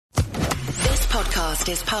podcast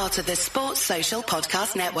is part of the Sports Social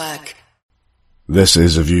Podcast Network. This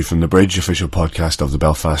is A View from the Bridge, official podcast of the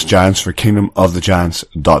Belfast Giants for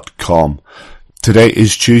kingdomofthegiants.com. Today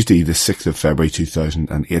is Tuesday, the 6th of February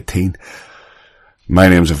 2018. My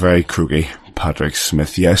name's a very croaky Patrick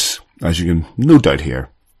Smith. Yes, as you can no doubt hear,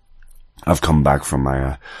 I've come back from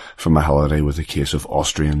my holiday with a case of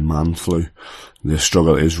Austrian man flu. The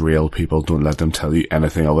struggle is real, people. Don't let them tell you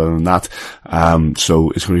anything other than that. So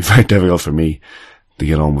it's going to be very difficult for me to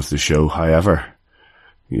get on with the show. However,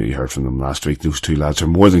 you heard from them last week. Those two lads are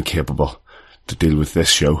more than capable to deal with this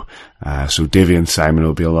show. So Davey and Simon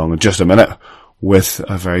will be along in just a minute with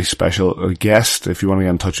a very special guest. If you want to get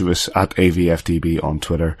in touch with us, at AVFTB on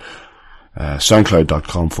Twitter,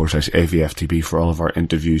 soundcloud.com/AVFTB for all of our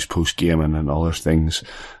interviews, post-game and other things.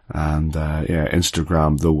 And,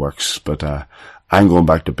 Instagram, the works. But, I'm going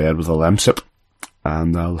back to bed with a lemsip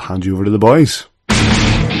and I'll hand you over to the boys.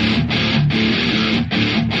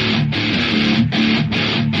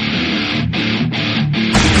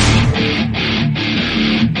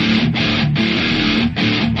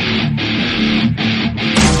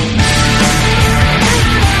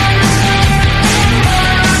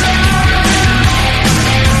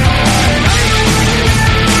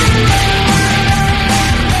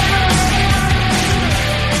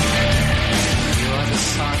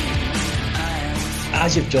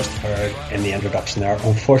 As you've just heard in the introduction there,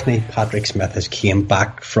 unfortunately Patrick Smith has came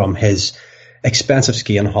back from his expensive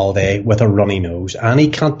skiing holiday with a runny nose and he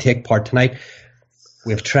can't take part tonight.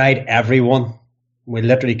 We've tried everyone. We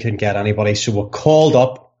literally couldn't get anybody, so we called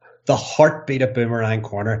up the heartbeat of Boomerang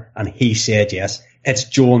Corner and he said yes. It's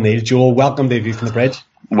Joel Neal. Joel, welcome to View from the Bridge.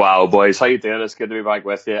 Wow, boys, how you doing? It's good to be back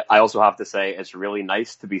with you. I also have to say it's really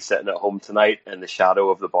nice to be sitting at home tonight in the shadow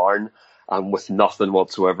of the barn and with nothing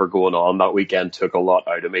whatsoever going on. That weekend took a lot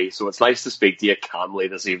out of me. So it's nice to speak to you calmly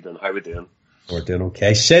this evening. How are we doing? We're doing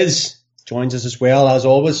okay. Sis joins us as well, as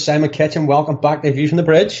always. Simon Kitchen, welcome back to View from the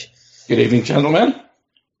Bridge. Good evening, gentlemen.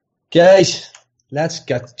 Guys, let's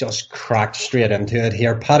get just cracked straight into it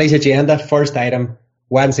here. Paddy's agenda, first item,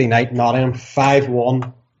 Wednesday night, Nottingham,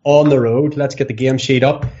 5-1 on the road. Let's get the game sheet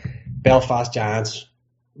up. Belfast Giants,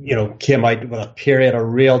 came out with a period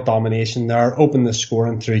of real domination there, opened the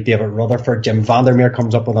scoring through David Rutherford. Jim Vandermeer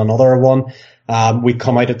comes up with another one. We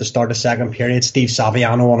come out at the start of second period. Steve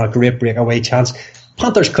Saviano on a great breakaway chance.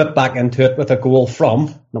 Panthers clip back into it with a goal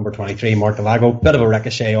from number 23, Mark Galago. Bit of a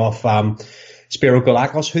ricochet off Spiro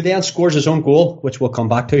Galakos, who then scores his own goal, which we'll come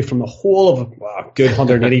back to, from the whole of a good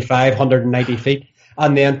 185, 190 feet.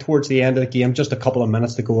 And then towards the end of the game, just a couple of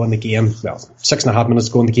minutes to go in the game, 6.5 minutes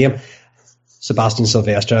to go in the game, Sebastian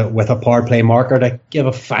Silvestre with a power play marker to give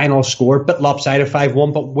a final score. Bit lopsided,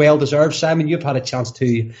 5-1, but well deserved. Simon, you've had a chance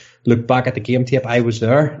to look back at the game tape. I was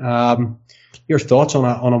there. Your thoughts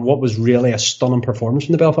on what was really a stunning performance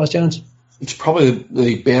from the Belfast Giants? It's probably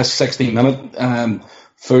the best 60-minute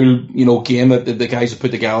full game that the guys have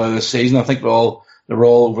put together this season. I think they're all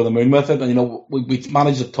over the moon with it. And we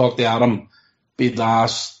managed to talk to Adam be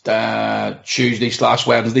last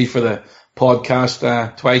Tuesday/Wednesday for the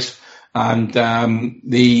podcast twice. And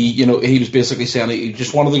he was basically saying he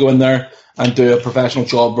just wanted to go in there and do a professional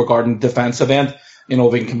job regarding defensive end.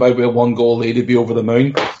 If he can come out with a 1-goal lead, he'd be over the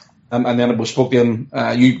moon. And then we spoke to him.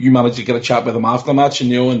 You managed to get a chat with him after the match, and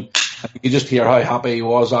you could just hear how happy he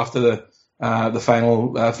was after the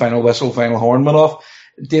final whistle, final horn went off.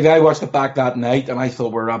 Davey, I watched it back that night, and I thought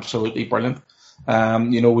we were absolutely brilliant.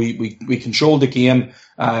 We controlled the game.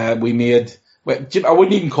 We made. I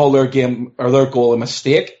wouldn't even call their game or their goal a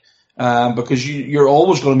mistake. Because you're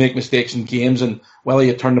always going to make mistakes in games, and whether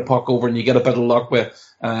you turn the puck over and you get a bit of luck with,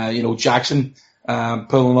 Jackson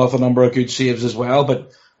pulling off a number of good saves as well.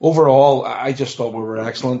 But overall, I just thought we were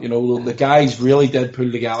excellent. The guys really did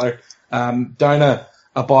pull together. Down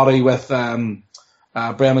a body with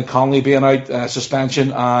Brendan Conley being out,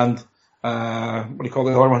 suspension, and what do you call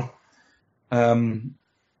the other one?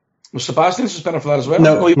 Was Sebastian suspended for that as well?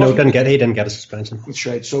 No, he didn't get a suspension. That's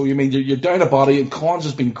right. So, you're down a body, and Collins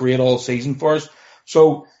has been great all season for us.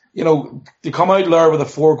 So, to come out there with a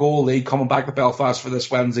 4-goal lead coming back to Belfast for this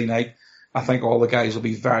Wednesday night, I think all the guys will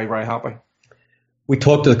be very, very happy. We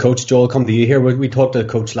talked to the coach, Joel, come to you here. We talked to the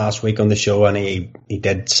coach last week on the show, and he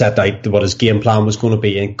did set out what his game plan was going to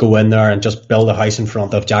be, and go in there and just build a house in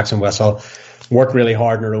front of Jackson Whistle, work really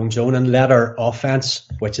hard in our own zone, and let our offence,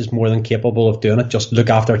 which is more than capable of doing it, just look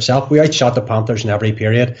after itself. We outshot the Panthers in every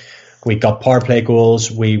period. We got power play goals.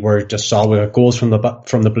 We were just solid. We got goals from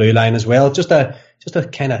the blue line as well. Just a just a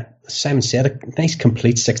kind of, Simon said, a nice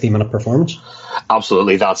complete 60-minute performance.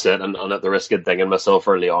 Absolutely, that's it. And at the risk of dinging myself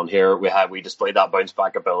early on here, we displayed that bounce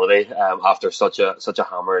back ability after such a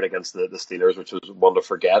hammering against the Steelers, which was one to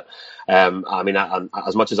forget. I mean,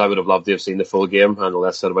 as much as I would have loved to have seen the full game, and the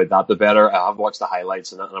less said about that, the better. I have watched the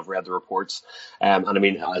highlights and I've read the reports. And I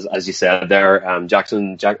mean, as you said there,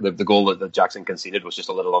 the goal that Jackson conceded was just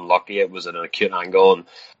a little unlucky. It was at an acute angle,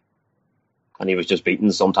 and he was just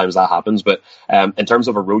beaten. Sometimes that happens. But in terms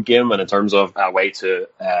of a road game and in terms of a way to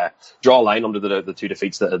draw a line under the two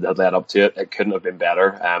defeats that had led up to it, it couldn't have been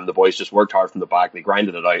better. The boys just worked hard from the back. They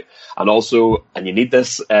grinded it out. And also, and you need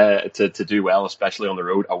this to do well, especially on the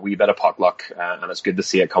road, a wee bit of puck luck. And it's good to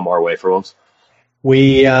see it come our way for once.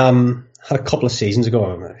 We had a couple of seasons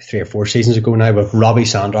ago, 3 or 4 seasons ago now, with Robbie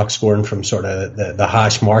Sandrock scoring from sort of the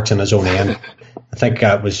hash marks in his own end. I think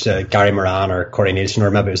it was Gary Moran or Corey Nielsen,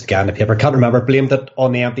 or maybe it was the guy in the paper. I can't remember. Blamed it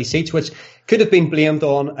on the empty seats, which could have been blamed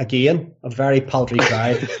on, again, a very paltry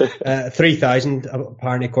crowd. 3,000,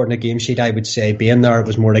 apparently, according to Game Sheet, I would say being there, it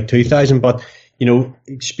was more like 2,000. But, you know,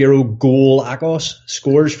 Spiro Goal Agos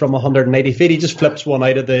scores from 180 feet. He just flips one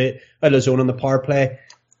out of the zone on the power play.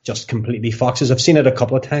 Just completely foxes. I've seen it a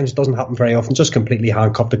couple of times. It doesn't happen very often. Just completely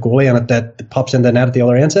handcuffed the goalie, and it pops in the net at the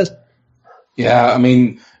other end, says. Yeah, I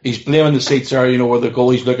mean, he's blaming the seats there, you know, where the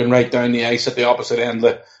goalie's looking right down the ice at the opposite end,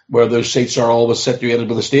 where those seats are always situated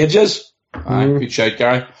where the stage is. Good shout,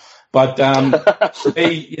 Gary. But,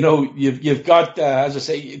 you know, you've got, as I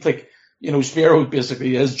say, it's like, you know, Spiro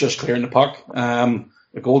basically is just clearing the puck. The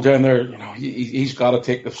goaltender, you know, he's got to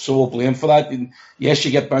take the sole blame for that. And yes,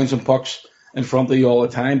 you get bouncing pucks in front of you all the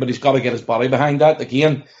time, but he's got to get his body behind that.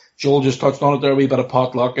 Again, Joel just touched on it there, a wee bit of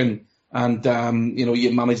pot luck, and you know,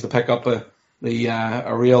 you managed to pick up a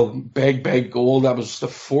real big goal. That was the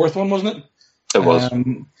fourth one, wasn't it? It was.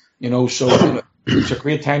 You know, so it's a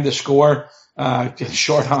great time to score,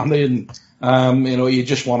 short-handed, and you know, you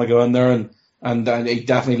just want to go in there, and he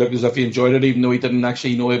definitely looked as if he enjoyed it, even though he didn't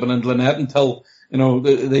actually know he went into the net until, you know,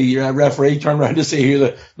 the referee turned around to see who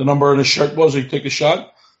the number on his shirt was who took the shot.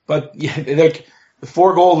 But yeah, look, the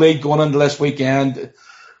 4-goal lead going into this weekend,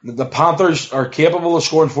 the Panthers are capable of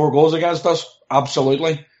scoring 4 goals against us,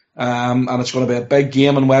 absolutely. And it's going to be a big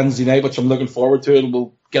game on Wednesday night, which I'm looking forward to. And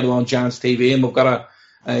we'll get it on Giants TV, and we've got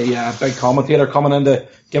a big commentator coming in to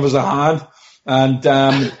give us a hand.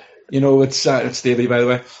 And you know, it's Davey, by the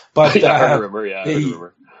way. But I heard a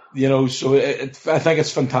rumor. You know, so I think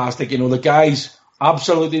it's fantastic. You know, the guys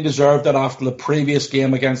absolutely deserved it after the previous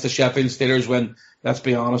game against the Sheffield Steelers, when, let's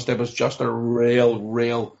be honest, it was just a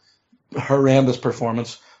real horrendous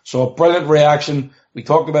performance. So a brilliant reaction. We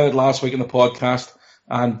talked about it last week in the podcast,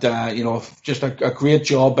 and you know, just a great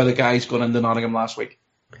job by the guys going into Nottingham last week.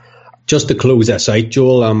 Just to close this out,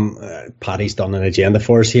 Joel, Paddy's done an agenda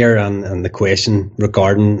for us here, and the question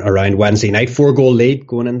regarding around Wednesday night, 4-goal lead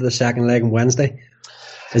going into the second leg on Wednesday.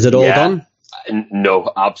 Is it all done?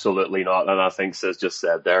 No, absolutely not. And I think Sis just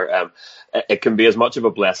said there, it can be as much of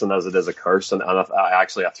a blessing as it is a curse. And I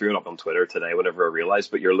threw it up on Twitter today whenever I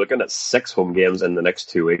realised, but you're looking at 6 home games in the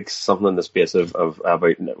next 2 weeks, something in the space of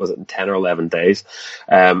about, was it 10 or 11 days?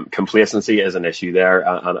 Complacency is an issue there.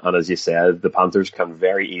 And as you said, the Panthers can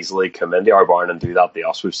very easily come into our barn and do that to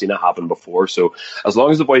us. We've seen it happen before. So as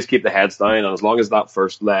long as the boys keep the heads down, and as long as that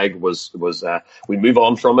first leg was we move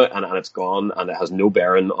on from it and it's gone and it has no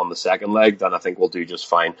bearing on the second leg, then I think we'll do just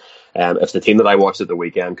fine. If the team that I watched at the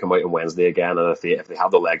weekend come out on Wednesday again, and if they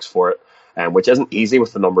have the legs for it, which isn't easy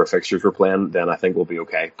with the number of fixtures we're playing, then I think we'll be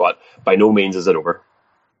okay. But by no means is it over.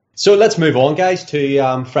 So let's move on, guys,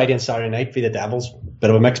 to Friday and Saturday night for the Devils. Bit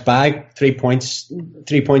of a mixed bag. 3 points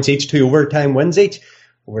each, 2 overtime wins each.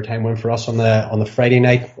 Overtime win for us on the Friday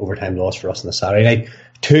night, overtime loss for us on the Saturday night.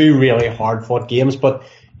 2 really hard fought games, but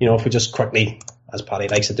you know, if we just quickly, as Paddy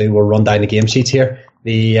likes to do, we'll run down the game sheets here.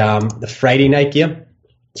 The Friday night game,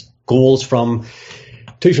 goals from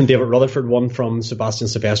 2 from David Rutherford, 1 from Sebastian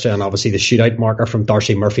Silvestre, and obviously the shootout marker from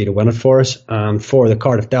Darcy Murphy to win it for us. And for the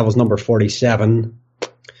Cardiff Devils, number 47,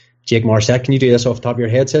 Jake Marset. Can you do this off the top of your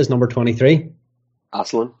head? Says number 23.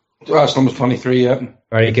 Aslan. That's number 23, yeah.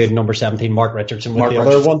 Very good. Number 17, Mark Richardson with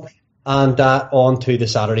other one. And on to the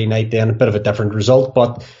Saturday night then, a bit of a different result,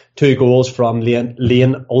 but 2 goals from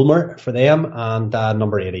Liam Ulmer for them, and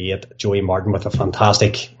number 88, Joey Martin, with a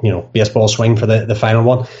fantastic, you know, baseball swing for the final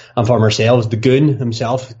one. And for ourselves, the goon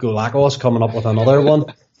himself, Golakos, coming up with another one,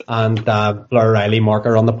 and Blair Riley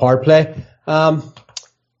marker on the power play.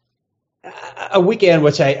 A weekend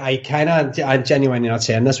which I'm genuinely not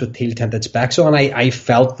saying this with teal tinted specs on. I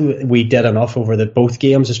felt we did enough over both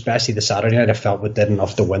games, especially the Saturday night. I felt we did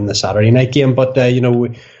enough to win the Saturday night game, but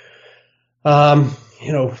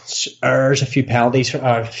errors, a few penalties,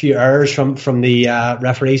 a few errors from the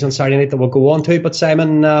referees on Saturday night that we'll go on to. But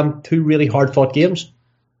Simon, two really hard-fought games.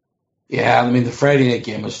 Yeah, I mean, the Friday night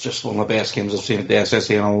game was just one of the best games I've seen at the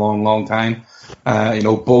SSE in a long, long time.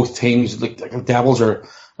 Both teams, the Devils are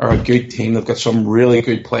a good team. They've got some really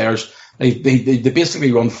good players. They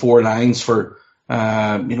basically run four lines for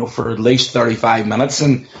at least 35 minutes,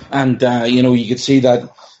 and you could see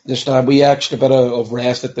that just we actually a bit of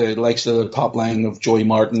rest at the likes of the top line of Joey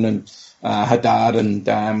Martin and Haddad and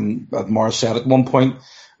Morissette at one point.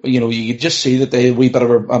 You could just see that they we bit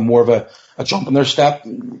of a more of a jump in their step.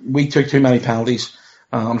 We took too many penalties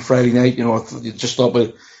on Friday night. You just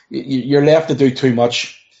thought you're left to do too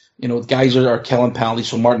much. Guys are killing penalties.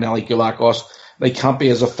 So Martinelli, Gulakos, they can't be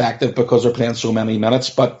as effective because they're playing so many minutes.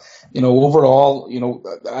 But overall,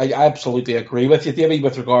 I absolutely agree with you, Davey,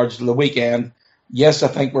 with regards to the weekend. Yes, I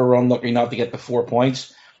think we're unlucky not to get the 4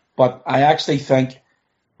 points, but I actually think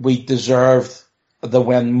we deserved the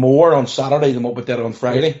win more on Saturday than what we did on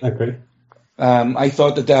Friday. I agree. I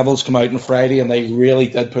thought the Devils come out on Friday and they really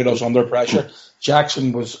did put us under pressure.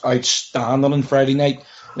 Jackson was outstanding on Friday night.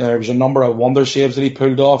 There was a number of wonder saves that he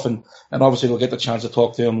pulled off, and obviously we'll get the chance to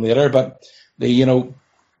talk to him later. But the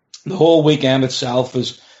whole weekend itself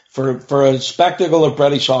is for a spectacle of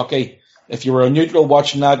British hockey. If you were a neutral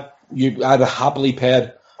watching that, I'd have happily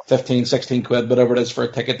paid 15, 16 quid, whatever it is, for a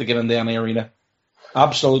ticket to get into any arena.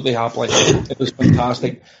 Absolutely happily. It was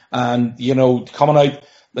fantastic. And, coming out,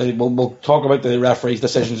 we'll talk about the referee's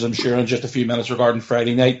decisions, I'm sure, in just a few minutes regarding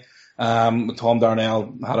Friday night. Tom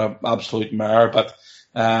Darnell had an absolute mare, but,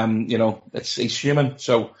 he's human.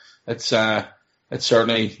 So it's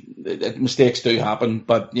certainly, mistakes do happen.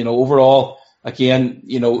 But, overall, again,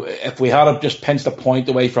 if we had just pinched an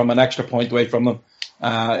extra point away from them,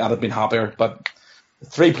 I'd have been happier. But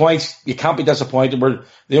 3 points, you can't be disappointed.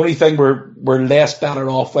 The only thing we're less better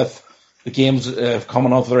off with the games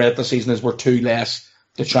coming off the rest of the season is we're two less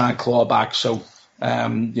to try and claw back. So,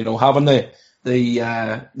 having the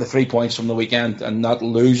 3 points from the weekend and not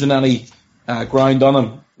losing any ground on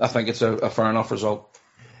them, I think it's a fair enough result.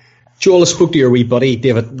 Joel, I spoke to your wee buddy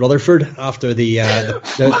David Rutherford after the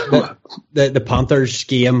Panthers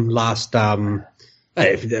game last.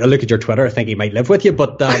 If I look at your Twitter, I think he might live with you,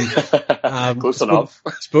 but close enough.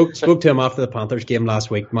 Spoke to him after the Panthers game last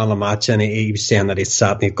week, man of the match, and he was saying that he'd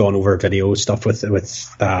sat and he'd gone over video stuff with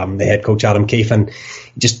the head coach Adam Keefe, and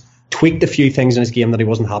he just tweaked a few things in his game that he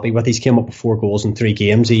wasn't happy with. He's came up with 4 goals in 3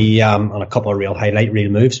 games. He on a couple of real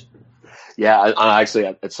moves. Yeah, and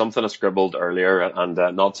actually, it's something I scribbled earlier, and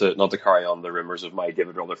not to carry on the rumours of my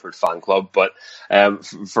David Rutherford fan club, but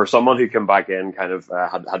for someone who came back in, kind of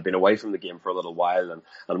had been away from the game for a little while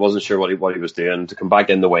and wasn't sure what he was doing, to come back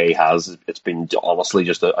in the way he has, it's been honestly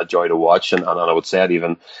just a joy to watch, and I would say it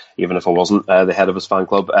even if I wasn't the head of his fan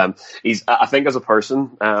club. I think as a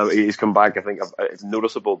person, he's come back, I think, a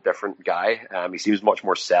noticeable different guy. He seems much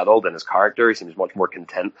more settled in his character. He seems much more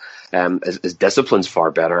content. His discipline's far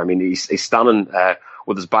better. I mean, he's standing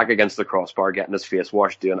with his back against the crossbar, getting his face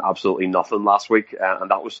washed, doing absolutely nothing last week,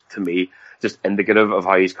 and that was, to me, just indicative of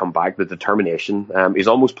how he's come back, the determination. He's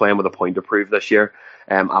almost playing with a point to prove this year,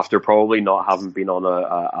 after probably not having been on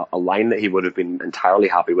a line that he would have been entirely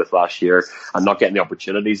happy with last year and not getting the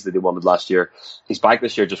opportunities that he wanted last year. He's back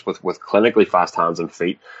this year just with clinically fast hands and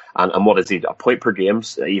feet, and what is he, a point per game,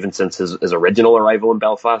 even since his original arrival in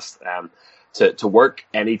Belfast. To work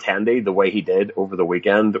any tendy the way he did over the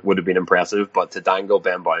weekend would have been impressive, but to dangle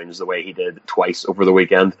Ben Bowns the way he did twice over the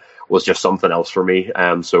weekend was just something else for me.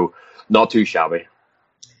 So not too shabby.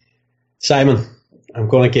 Simon, I'm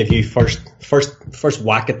going to give you first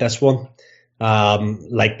whack at this one.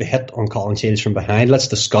 Like the hit on Colin Shields from behind. Let's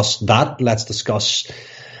discuss that. Let's discuss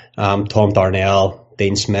Tom Darnell,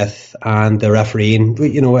 Dean Smith, and the refereeing.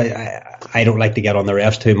 I don't like to get on the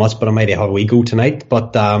refs too much, but I might have a wee go tonight.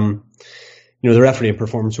 But the refereeing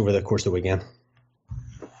performance over the course of the weekend.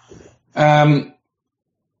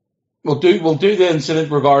 We'll do the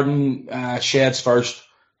incident regarding Sheds first.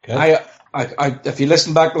 Okay. If you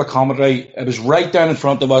listen back to the commentary, it was right down in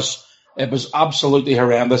front of us. It was absolutely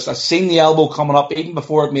horrendous. I seen the elbow coming up even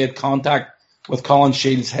before it made contact with Colin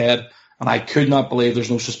Shields' head, and I could not believe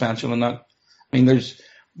there's no suspension on that. I mean, there's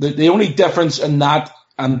the only difference in that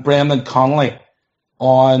and Brendan Connolly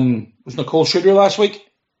was Nicole Shooter last week?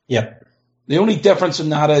 Yep. The only difference in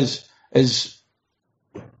that is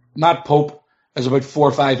Matt Pope is about 4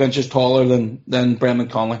 or 5 inches taller than Brendan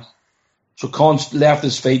Connolly. So Con's left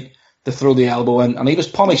his feet to throw the elbow in, and he was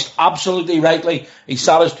punished absolutely rightly. He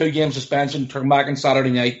sat his 2-game suspension, turned back on Saturday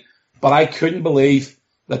night, but I couldn't believe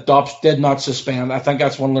that Dops did not suspend. I think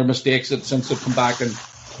that's one of their mistakes that since they've come back and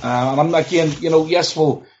And I'm again, yes,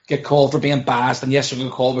 we'll get called for being biased, and yes, we'll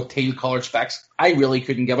get called with teal-coloured specs. I really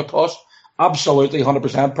couldn't give a toss. Absolutely,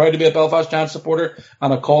 100% proud to be a Belfast Giants supporter,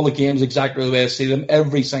 and I call the games exactly the way I see them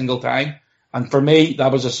every single time. And for me,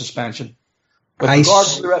 that was a suspension.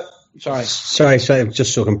 Sorry,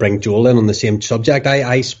 just so I can bring Joel in on the same subject.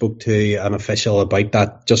 I spoke to an official about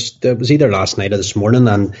that it was either last night or this morning,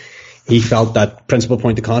 and he felt that principal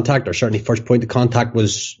point of contact, or certainly first point of contact,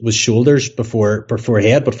 was shoulders before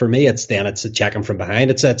head. But for me, it's a checking from behind.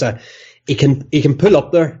 He can pull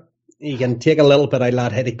up there, he can take a little bit out of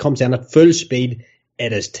that head. He comes in at full speed.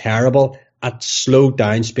 It is terrible. At slow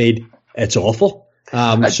down speed, it's awful.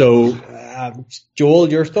 Joel,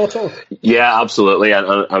 your thoughts on it? Yeah, absolutely. And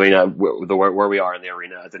I mean, where we are in the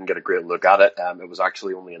arena, I didn't get a great look at it. It was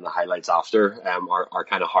actually only in the highlights after. Our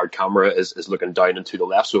kind of hard camera is looking down and to the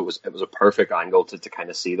left, so it was a perfect angle to kind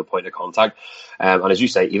of see the point of contact. And as you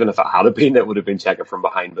say, even if it had been, it would have been checking from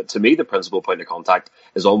behind. But to me, the principal point of contact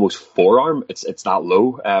is almost forearm. It's that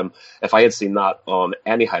low. If I had seen that on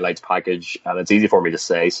any highlights package, and it's easy for me to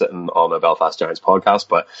say sitting on a Belfast Giants podcast,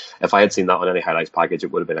 but if I had seen that on any highlights package,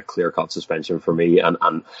 it would have been a clear-cut suspension for me.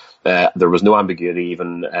 And there was no ambiguity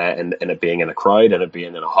even in it being in a crowd and it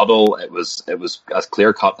being in a huddle. It was as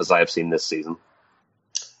clear cut as I have seen this season.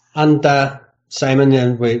 And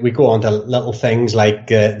Simon, we go on to little things like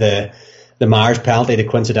the Myers penalty, the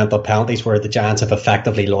coincidental penalties, where the Giants have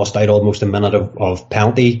effectively lost out almost a minute of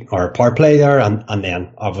penalty or power play there, and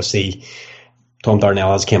then obviously Tom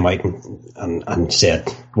Darnell has came out and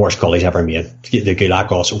said worst call he's ever made, the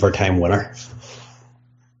Gulakos overtime winner.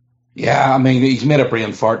 Yeah, I mean, he's made a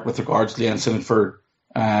brain fart with regards to the incident for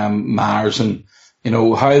Myers, and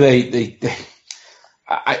how I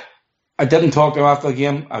didn't talk to him after the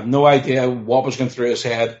game. I have no idea what was going through his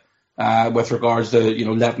head with regards to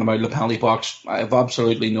letting him out of the penalty box. I have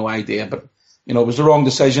absolutely no idea, but it was the wrong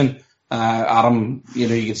decision. Adam, you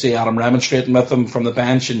could see Adam remonstrating with him from the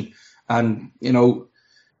bench, and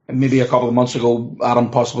maybe a couple of months ago, Adam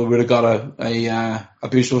possibly would have got a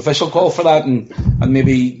abusive official call for that, and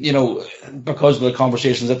maybe because of the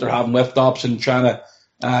conversations that they're having with Dobbs and trying to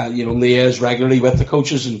liaise regularly with the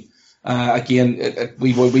coaches, and again,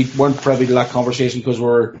 we weren't privy to that conversation because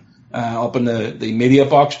we're up in the media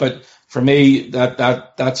box. But for me,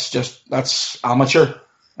 that's amateur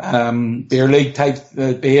beer league type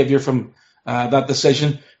behaviour from that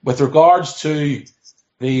decision. With regards to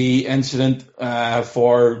the incident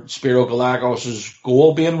for Spiro Galakos'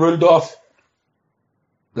 goal being ruled off,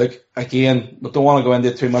 look, again, we don't want to go into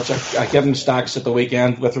it too much. I give him stacks at the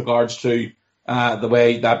weekend with regards to the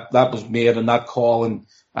way that was made and that call,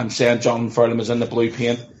 and saying John Furlan was in the blue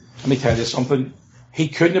paint. Let me tell you something. He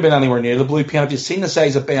couldn't have been anywhere near the blue paint. Have you seen the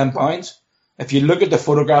size of Ben Pounds? If you look at the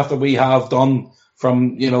photograph that we have done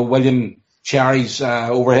from William Cherry's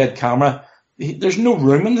overhead camera, there's no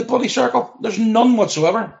room in the bloody circle. There's none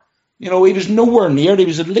whatsoever. He was nowhere near it. He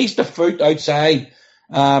was at least a foot outside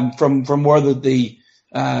from where the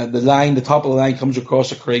line, the top of the line, comes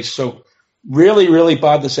across the crease. So really, really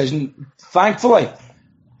bad decision. Thankfully,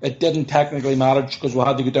 it didn't technically matter because we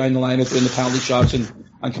had to go down the line of doing the penalty shots and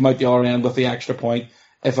come out the other end with the extra point.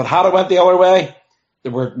 If it had went the other way,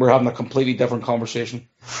 we're having a completely different conversation.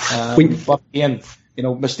 But again,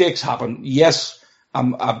 mistakes happen. Yes.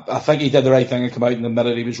 I think he did the right thing and come out and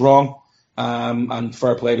admitted he was wrong, and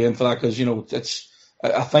fair play to him for that, because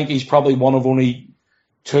I think he's probably one of only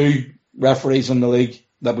two referees in the league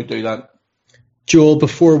that would do that. Joel,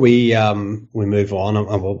 before we move on,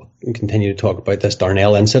 and we'll continue to talk about this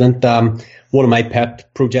Darnell incident, one of my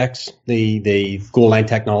pet projects, the goal line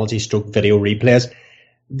technology stroke video replays,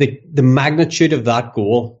 the magnitude of that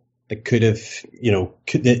goal that could have,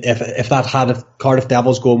 if that had Cardiff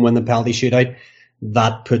Devils go and win the penalty shootout,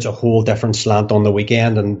 that puts a whole different slant on the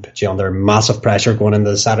weekend and puts you under massive pressure going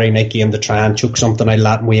into the Saturday night game to try and choke something out of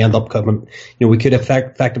that, and we end up coming, we could have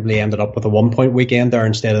effectively ended up with a 1 point weekend there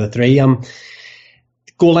instead of the 3.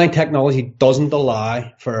 Goal line technology doesn't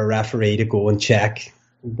allow for a referee to go and check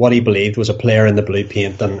what he believed was a player in the blue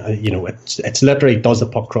paint, and it's literally, does the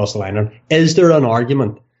puck cross the line? And is there an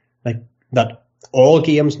argument like that all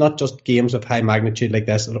games, not just games of high magnitude like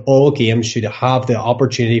this, that all games should have the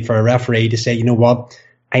opportunity for a referee to say, you know what,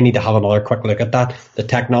 I need to have another quick look at that. The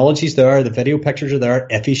technology's there, the video pictures are there,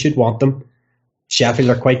 if he should want them. Sheffield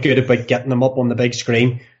are quite good about getting them up on the big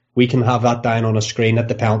screen. We can have that down on a screen at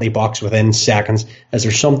the penalty box within seconds. Is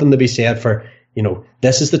there something to be said for,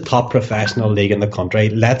 this is the top professional league in the country.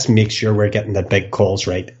 Let's make sure we're getting the big calls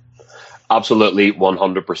right. Absolutely,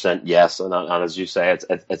 100% yes, and as you say,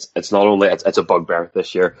 it's not only it's a bugbear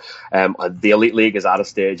this year. The Elite League is at a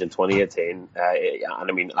stage in 2018, and I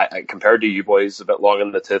mean, I compared to you boys a bit long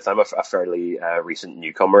in the tooth. I'm a fairly recent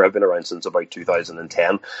newcomer. I've been around since about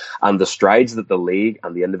 2010, and the strides that the league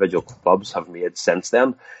and the individual clubs have made since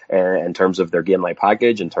then, in terms of their game night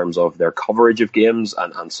package, in terms of their coverage of games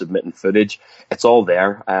and submitting footage, it's all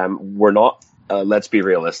there. We're not. Let's be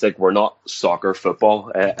realistic. We're not soccer football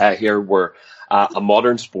here. We're a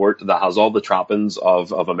modern sport that has all the trappings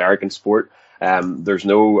of American sport. There's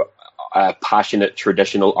no passionate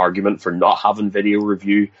traditional argument for not having video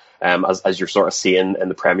review, as you're sort of seeing in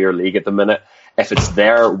the Premier League at the minute. If it's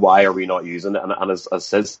there, why are we not using it? And as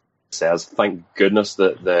Sis says, thank goodness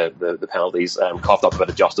that the penalties coughed up a bit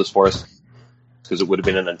of justice for us, because it would have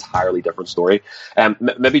been an entirely different story.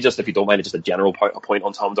 Maybe just, if you don't mind, just a general point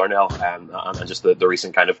on Tom Darnell and just the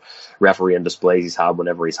recent kind of refereeing displays he's had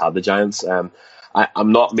whenever he's had the Giants.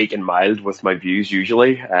 I'm not meek and mild with my views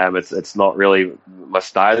usually. It's not really my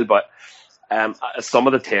style, but some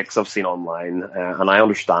of the takes I've seen online, and I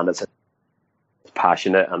understand it's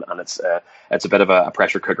passionate and it's a bit of a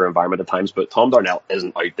pressure cooker environment at times, but Tom Darnell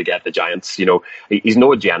isn't out to get the Giants. You know, he's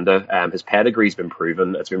no agenda. His pedigree's been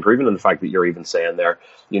proven. It's been proven in the fact that you're even saying there,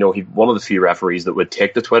 you know, he's one of the few referees that would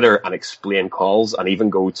take to Twitter and explain calls and even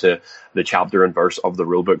go to the chapter and verse of the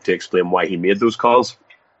rule book to explain why he made those calls.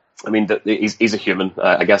 I mean, he's a human.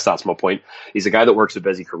 I guess that's my point. He's a guy that works a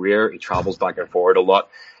busy career. He travels back and forward a lot.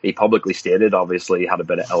 He publicly stated, obviously, he had a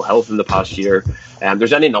bit of ill health in the past year.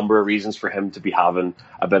 There's any number of reasons for him to be having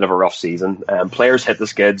a bit of a rough season. Players hit the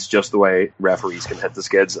skids just the way referees can hit the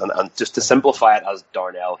skids. And just to simplify it as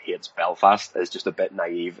Darnell hates Belfast is just a bit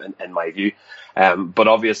naive in my view. But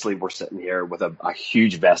obviously we're sitting here with a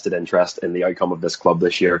huge vested interest in the outcome of this club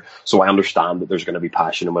this year. So I understand that there's going to be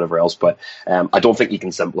passion and whatever else, but I don't think you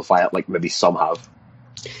can simplify it like maybe some have.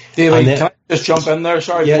 David, can I just jump in there?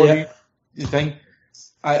 Sorry, you think?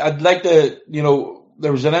 I'd like to, you know,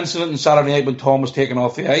 there was an incident on Saturday night when Tom was taken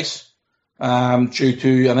off the ice due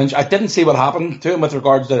to an injury. I didn't see what happened to him with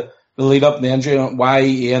regards to the lead up and the injury and why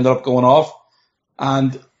he ended up going off.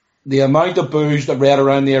 And the amount of boos that read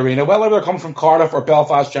around the arena, whether they're coming from Cardiff or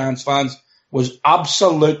Belfast Giants fans, was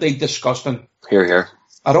absolutely disgusting. Hear, hear.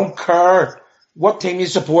 I don't care what team you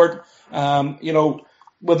support. You know,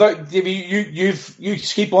 without you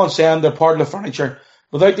keep on saying they're part of the furniture.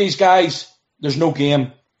 Without these guys, there's no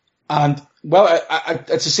game. And well,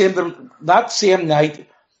 it's the same. That same night,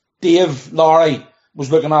 Dave Lowry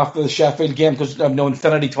was looking after the Sheffield game because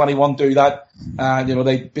Infinity 21 do that. You know,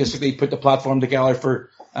 they basically put the platform together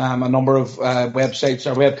for a number of websites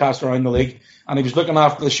or webcasts around the league, and he was looking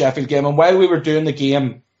after the Sheffield game. And while we were doing the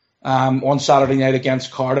game on Saturday night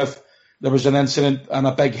against Cardiff, there was an incident and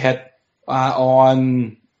a big hit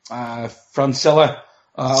on Francilla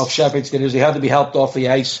of Sheffield Steelers. He had to be helped off the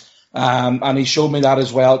ice, and he showed me that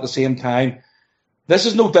as well at the same time. This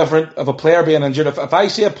is no different of a player being injured. If I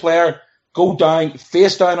see a player go down,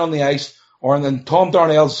 face down on the ice, or in Tom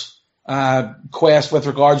Darnell's quest with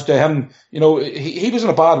regards to him, you know, he was in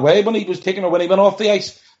a bad way when he went off the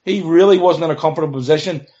ice. He really wasn't in a comfortable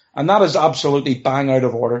position, and that is absolutely bang out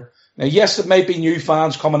of order. Now, yes, it might be new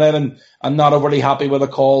fans coming in and not overly happy with the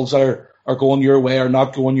calls that are going your way or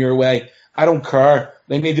not going your way. I don't care.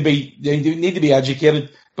 They need to be educated,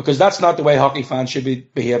 because that's not the way hockey fans should be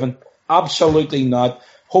behaving. Absolutely not.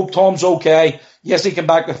 Hope Tom's okay. Yes, he came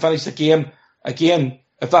back to finish the game. Again,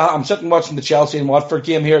 I'm sitting watching the Chelsea and Watford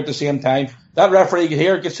game here at the same time, that referee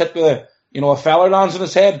here gets hit with a feller lands in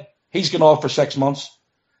his head, he's going off for 6 months.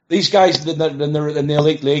 These guys in the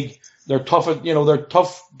Elite League, they're tough. They're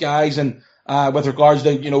tough guys, and with regards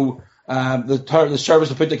to the service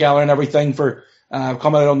to put together and everything for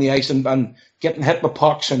coming out on the ice and getting hit with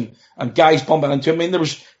pucks and guys bumping into him. I mean, there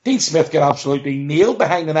was Dean Smith got absolutely nailed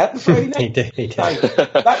behind the net on Friday night. He did.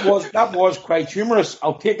 That was quite humorous.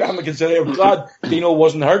 I'll take that into consideration. I'm glad Dino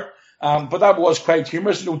wasn't hurt, but that was quite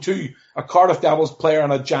humorous. A Cardiff Devils player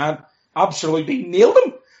and a Giant absolutely nailed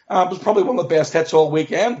him. It was probably one of the best hits all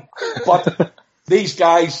weekend. But these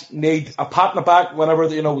guys need a pat on the back whenever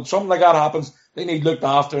something like that happens. They need looked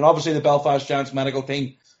after, and obviously the Belfast Giants medical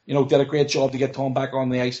team, did a great job to get Tom back on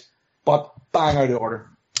the ice. But bang out of order.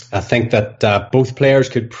 I think that both players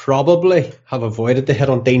could probably have avoided the hit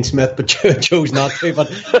on Dean Smith, but chose not to.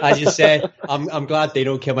 But as you say, I'm glad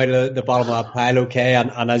Dino came out of the bottom of that pile okay.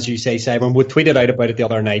 And as you say, Simon, we tweeted out about it the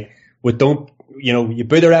other night. You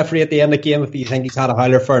boo the referee at the end of the game if you think he's had a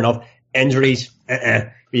howler, fair enough. Injuries,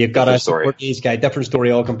 you've got to support these guys. Different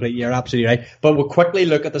story all complete. You're absolutely right. But we'll quickly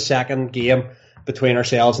look at the second game between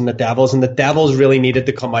ourselves and the Devils. And the Devils really needed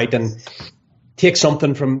to come out and take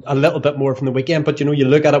something from a little bit more from the weekend. But, you know, you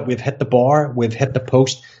look at it, we've hit the bar, we've hit the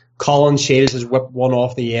post. Colin Shields has whipped one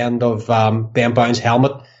off the end of Ben Bound's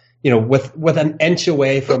helmet, you know, with an inch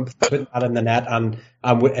away from putting that in the net, and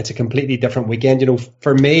it's a completely different weekend. You know,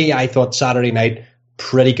 for me, I thought Saturday night,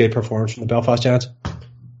 pretty good performance from the Belfast Giants.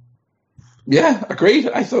 Yeah, agreed.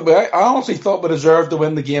 I honestly thought we deserved to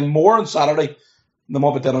win the game more on Saturday than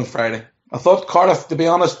what we did on Friday. I thought Cardiff, to be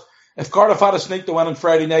honest, if Cardiff had a sneak to win on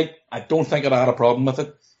Friday night, I don't think I'd have had a problem with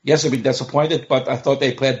it. Yes, I'd be disappointed, but I thought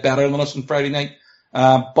they played better than us on Friday night.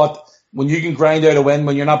 But when you can grind out a win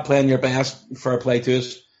when you're not playing your best, fair play to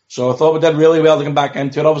us. So I thought we did really well to come back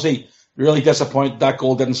into it. Obviously, really disappointed that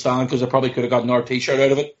goal didn't stand because I probably could have gotten our T-shirt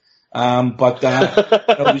out of it.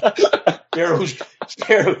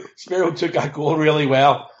 Spiro took that goal really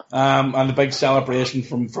well. And the big celebration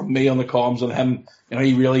from me on the comms and him, you know,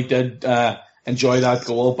 he really did enjoy that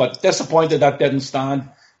goal. But disappointed that didn't stand.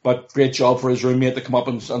 But great job for his roommate to come up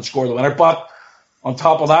and score the winner. But on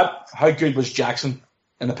top of that, how good was Jackson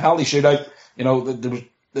in the penalty shootout? You know,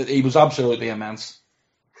 he was absolutely immense.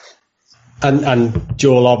 And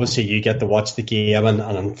Joel, obviously you get to watch the game, and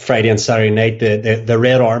on Friday and Saturday night, the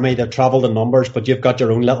Red Army, they've travelled in numbers, but you've got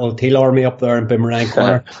your own little teal army up there in Boomerang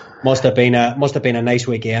Corner. Must have been a nice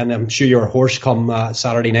weekend. I'm sure your horse come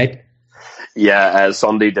Saturday night. Yeah,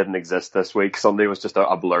 Sunday didn't exist this week. Sunday was just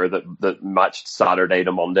a blur that matched Saturday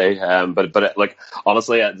to Monday. But it, like,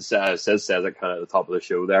 honestly, it says it kind of at the top of the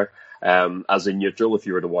show there. As a neutral, if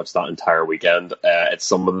you were to watch that entire weekend, it's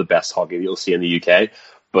some of the best hockey you'll see in the UK.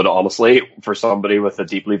 But honestly, for somebody with a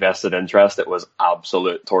deeply vested interest, it was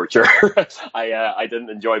absolute torture. I didn't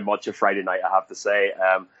enjoy much of Friday night, I have to say.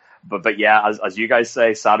 But yeah, as you guys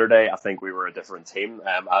say, Saturday, I think we were a different team.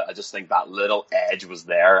 I just think that little edge was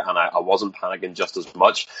there, and I wasn't panicking just as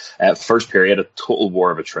much. First period, a total war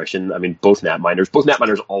of attrition. I mean, both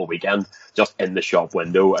netminders all weekend, just in the shop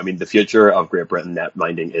window. I mean, the future of Great Britain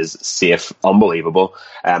netminding is safe, unbelievable.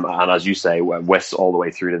 And as you say, with all the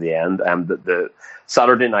way through to the end. The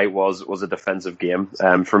Saturday night was a defensive game.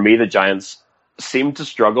 For me, the Giants seemed to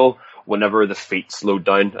struggle whenever the feet slowed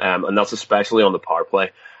down, and that's especially on the power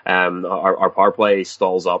play. Our power play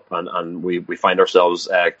stalls up, and we find ourselves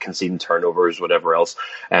conceding turnovers, whatever else.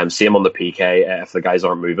 Same on the PK if the guys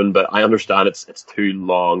aren't moving. But I understand it's 2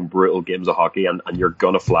 long, brutal games of hockey, and you're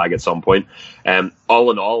gonna flag at some point.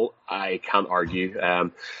 All in all, I can't argue.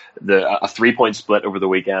 A 3-point split over the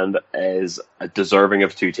weekend is deserving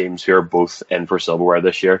of 2 teams who are both in for silverware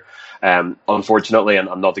this year. Unfortunately, and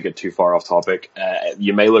not to get too far off topic,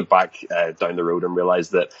 you may look back down the road and realise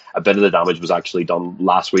that a bit of the damage was actually done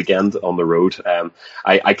last weekend on the road.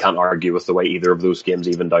 I can't argue with the way either of those games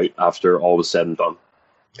evened out after all was said and done.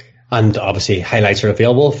 And obviously, highlights are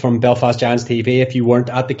available from Belfast Giants TV if you weren't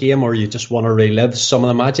at the game or you just want to relive some of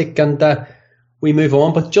the magic. And we move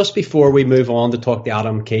on. But just before we move on to talk to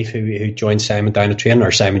Adam Keefe, who joined Simon down at training, or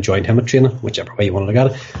Simon joined him at training, whichever way you want to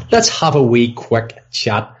look at it, let's have a wee quick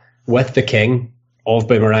chat with the king of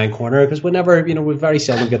Boomerang Corner, because we very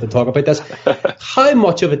seldom get to talk about this. How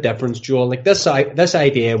much of a difference, Joel? Like this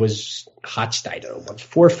idea was hatched, I don't know,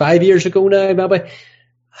 4 or 5 years ago now, maybe.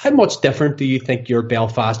 How much different do you think your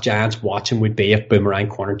Belfast Giants watching would be if Boomerang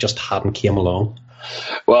Corner just hadn't came along?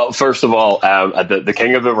 Well, first of all, the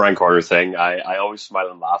King of the Boomerang Corner thing, I always smile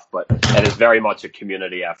and laugh, but it is very much a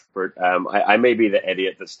community effort. I may be the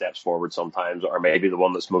idiot that steps forward sometimes, or maybe the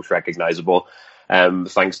one that's most recognisable,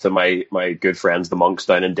 thanks to my good friends, the Monks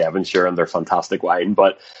down in Devonshire, and their fantastic wine.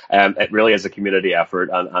 But it really is a community effort.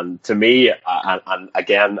 And to me, and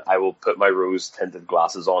again, I will put my rose-tinted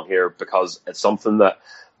glasses on here because it's something that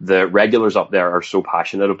the regulars up there are so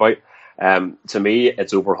passionate about. To me,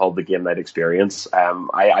 it's overhauled the game night experience.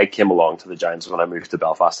 I came along to the Giants when I moved to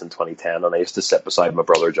Belfast in 2010, and I used to sit beside my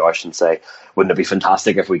brother Josh and say, wouldn't it be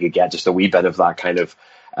fantastic if we could get just a wee bit of that kind of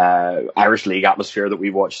Irish League atmosphere that we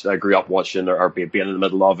grew up watching or being in the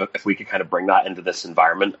middle of, if we could kind of bring that into this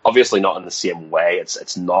environment. Obviously not in the same way,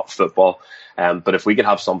 it's not football, but if we could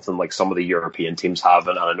have something like some of the European teams have,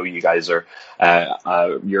 and I know you guys are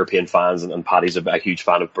European fans, and Paddy's a huge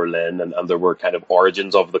fan of Berlin, and there were kind of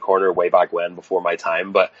origins of the corner way back when, before my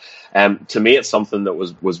time, but to me it's something that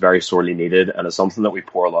was very sorely needed, and it's something that we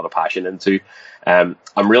pour a lot of passion into. I'm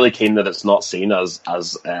really keen that it's not seen as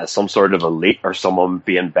some sort of elite or someone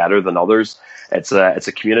being better than others. It's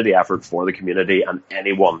a community effort for the community, and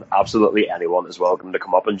anyone, absolutely anyone, is welcome to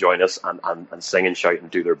come up and join us and sing and shout and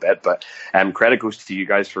do their bit. But credit goes to you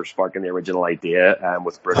guys for sparking the original idea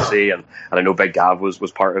with Brooksy, and I know Big Gav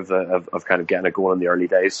was part of kind of getting it going in the early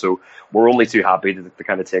days. So we're only too happy to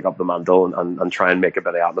kind of take up the mantle and try and make a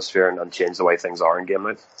bit of atmosphere and change the way things are in game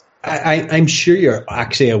night. I'm sure you're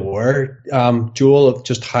actually aware, Joel, of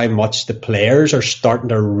just how much the players are starting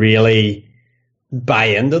to really buy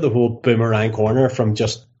into the whole boomerang corner, from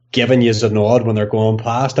just giving you a nod when they're going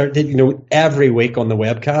past. Every week on the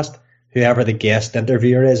webcast, whoever the guest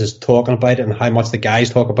interviewer is talking about it, and how much the guys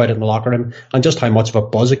talk about it in the locker room, and just how much of a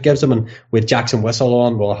buzz it gives them. And with Jackson Whistle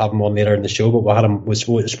on, we'll have him on later in the show, but we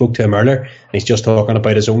spoke to him earlier, and he's just talking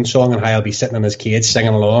about his own song and how he'll be sitting in his cage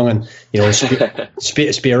singing along, and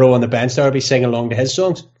Spiro on the bench there will be singing along to his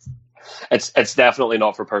songs. It's definitely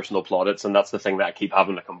not for personal plaudits, and that's the thing that I keep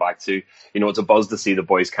having to come back to. It's a buzz to see the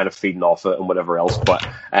boys kind of feeding off it and whatever else. But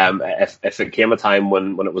if it came a time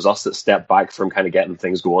when it was us that stepped back from kind of getting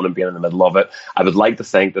things going and being in the middle of it, I would like to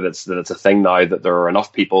think that it's a thing now that there are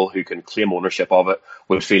enough people who can claim ownership of it,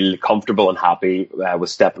 would feel comfortable and happy with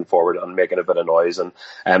stepping forward and making a bit of noise.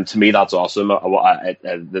 And to me, that's awesome.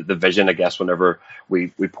 The vision, I guess, whenever we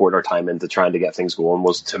poured our time into trying to get things going,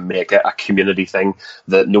 was to make it a community thing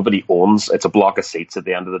that nobody owns. It's a block of seats at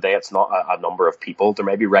the end of the day. It's not a number of people. There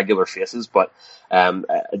may be regular faces, but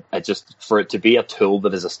just for it to be a tool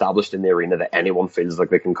that is established in the arena that anyone feels like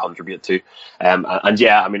they can contribute to. And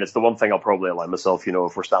yeah, I mean, it's the one thing I'll probably allow myself,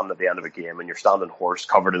 if we're standing at the end of a game and you're standing hoarse,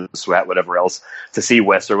 covered in sweat, whatever else, to see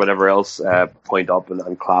Wes or whatever else point up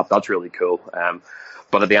and clap, that's really cool.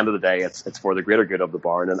 But at the end of the day, it's for the greater good of the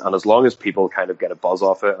barn. And as long as people kind of get a buzz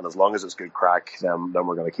off it, and as long as it's good crack, then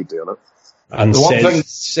we're going to keep doing it. And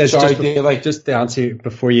just to answer,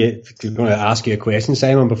 before I'm going to ask you a question,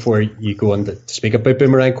 Simon, before you go on to speak about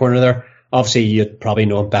Boomerang Corner there. Obviously, you'd probably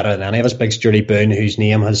know him better than any of us, Big Sturdy Boone, whose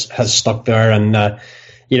name has stuck there, and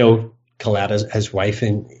Colette, his wife.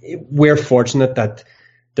 And we're fortunate that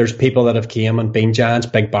there's people that have came and been Giants.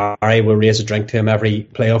 Big Barry will raise a drink to him every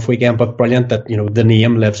playoff weekend, but brilliant that the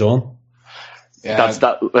name lives on. Yeah.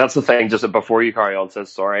 That's the thing. Just before you carry on,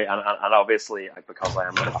 says sorry, and obviously because I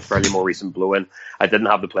am a fairly more recent blow-in, I didn't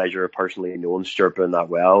have the pleasure of personally knowing Stuart Boone that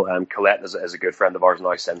well. Colette is a good friend of ours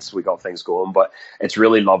now since we got things going, but it's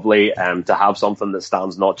really lovely to have something that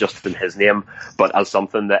stands not just in his name, but as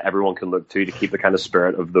something that everyone can look to keep the kind of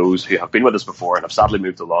spirit of those who have been with us before and have sadly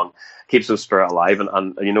moved along, keeps those spirit alive.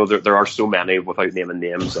 And there are so many without naming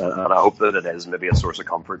names, and I hope that it is maybe a source of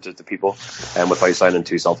comfort to people, and without sounding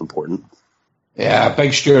too self-important. Yeah,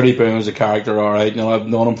 Big Sturdy Boone is a character, all right. I've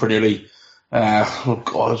known him for nearly,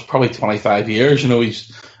 it's probably 25 years. He's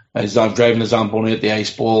driving the Zamboni at the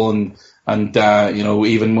Ice Bowl, and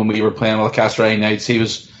even when we were playing all the Castlereagh nights, he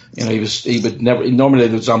would never. Normally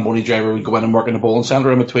the Zamboni driver would go in and work in the bowling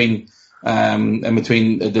centre in between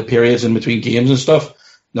the periods, in between games and stuff.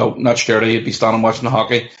 No, not Sturdy. He'd be standing watching the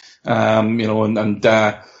hockey. Many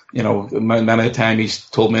a time he's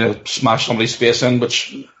told me to smash somebody's face in,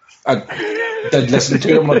 which I did listen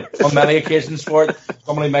to him on many occasions for it.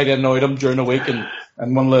 Somebody might have annoyed him during the week and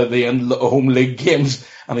one of the home league games,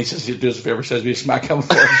 and he says he'd do us a favour, says we smack him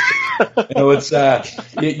for it.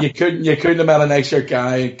 You couldn't have met a nicer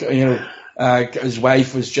guy. His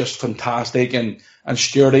wife was just fantastic, and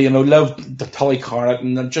Sturdy, loved the Tully Carrot,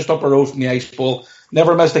 and just up a road from the Ice Bowl.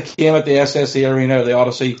 Never missed a game at the SSE Arena or the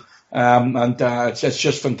Odyssey, it's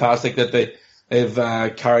just fantastic that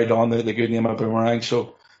they've carried on the good name of Boomerang.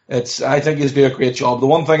 So I think he's doing a great job. The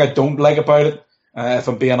one thing I don't like about it, if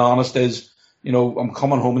I'm being honest, is I'm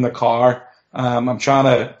coming home in the car. I'm trying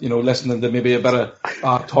to listen to maybe a bit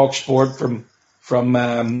of talk sport from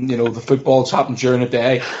the football that's happened during the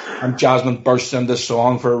day, and Jasmine bursts into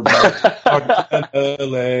song for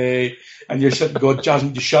LA, and you're sitting going,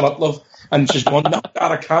 Jasmine, you shut up, love. And she's going, no,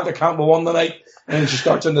 God, I can't, we won tonight. And then she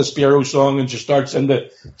starts in the Spiro song, and she starts into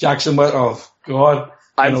Jackson. Oh, God.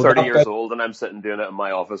 I'm 30 years old, and I'm sitting doing it in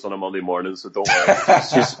my office on a Monday morning, so don't worry.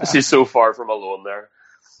 She's so far from alone there.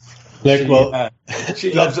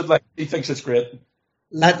 She loves it. Like, he thinks it's great.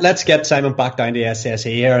 Let's get Simon back down to SSE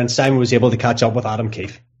here, and Simon was able to catch up with Adam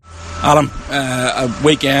Keefe. Adam, a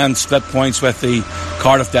weekend split points with the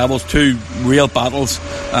Cardiff Devils, two real battles.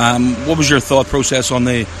 What was your thought process on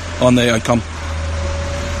the outcome?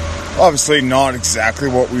 Obviously not exactly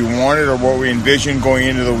what we wanted or what we envisioned going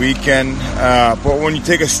into the weekend, but when you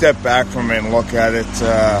take a step back from it and look at it,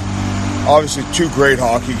 obviously two great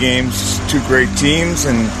hockey games, two great teams,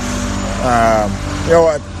 and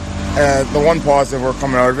the one positive we're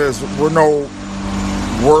coming out of it is we're no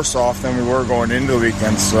worse off than we were going into the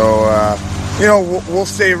weekend. So we'll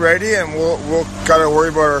stay ready, and we'll gotta worry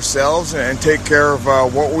about ourselves and take care of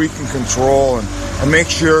what we can control, and make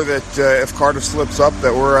sure that if Cardiff slips up,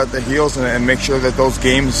 that we're at the heels, and make sure that those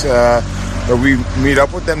games that we meet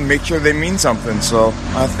up with them, make sure they mean something. So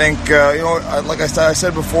I think like I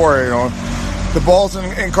said before, the ball's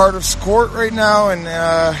in Cardiff's court right now, and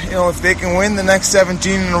if they can win the next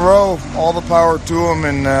 17 in a row, all the power to them,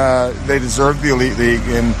 and they deserve the Elite League.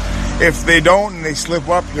 And if they don't and they slip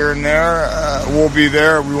up here and there, we'll be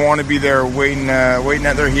there. We want to be there, waiting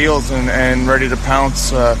at their heels and ready to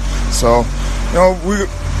pounce.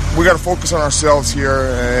 We got to focus on ourselves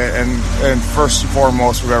here, and first and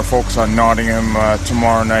foremost, we got to focus on Nottingham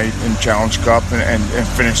tomorrow night in Challenge Cup and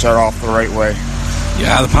finish that off the right way.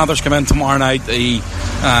 Yeah, the Panthers come in tomorrow night, the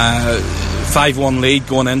 5-1 lead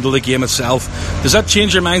going into the game itself. Does that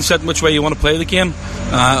change your mindset in which way you want to play the game?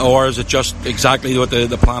 Or is it just exactly what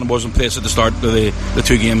the plan was in place at the start of the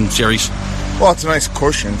 2-game series? Well, it's a nice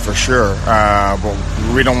cushion for sure, but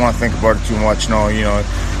we don't want to think about it too much. No, you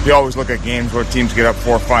always look at games where teams get up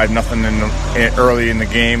 4-5-0 early in the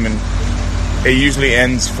game, and it usually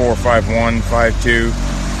ends 4-5-1, 5-2.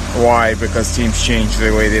 Why? Because teams change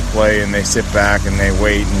the way they play and they sit back and they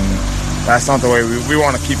wait, and that's not the way we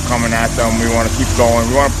want to keep coming at them. We want to keep going.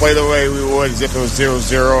 We want to play the way we would as if it was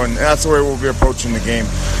 0-0, and that's the way we'll be approaching the game.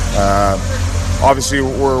 Obviously,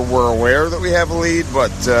 we're aware that we have a lead,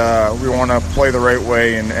 but we want to play the right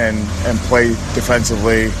way and play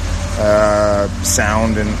defensively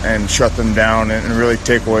sound and shut them down and really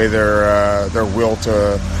take away their will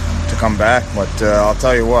to come back. But I'll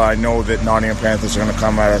tell you what, I know that Nottingham Panthers are going to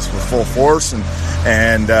come at us with full force,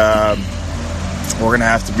 and we're going to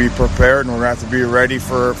have to be prepared, and we're going to have to be ready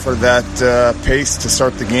for that pace to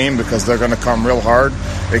start the game, because they're going to come real hard.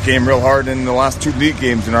 They came real hard in the last 2 league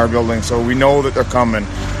games in our building, so we know that they're coming.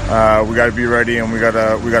 We got to be ready, and we got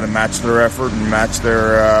to match their effort and match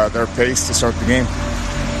their pace to start the game.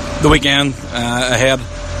 The weekend ahead,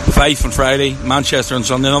 Fife on Friday, Manchester on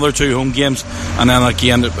Sunday, another 2 home games, and then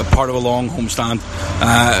again part of a long homestand.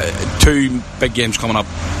 2 big games coming up.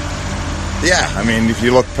 Yeah, I mean, if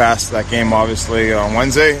you look past that game, obviously, on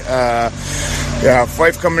Wednesday,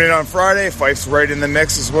 Fife coming in on Friday. Fife's right in the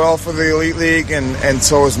mix as well for the Elite League, and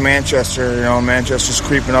so is Manchester. Manchester's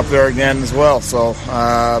creeping up there again as well. So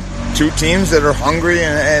 2 teams that are hungry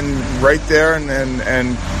and right there,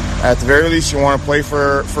 and at the very least, you want to play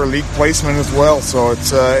for league placement as well. So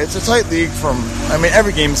it's a tight league.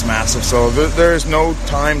 Every game's massive, so there's no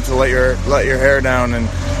time to let your hair down and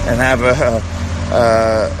have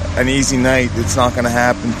an easy night. It's not going to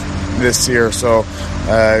happen this year. So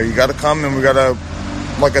you got to come, and we got to,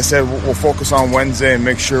 like I said, we'll focus on Wednesday and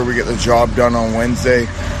make sure we get the job done on Wednesday,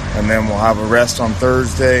 and then we'll have a rest on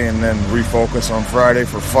Thursday, and then refocus on Friday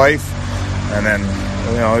for Fife, and then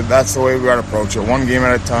that's the way we got to approach it. 1 game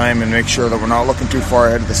at a time, and make sure that we're not looking too far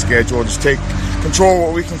ahead of the schedule. Just take control of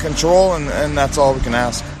what we can control, and that's all we can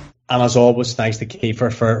ask. And as always, thanks to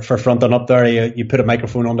Kiefer for fronting up there. You put a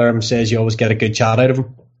microphone under him, says you always get a good chat out of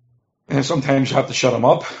him. And sometimes you have to shut him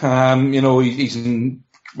up. He's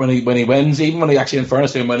when he wins, even when he actually, in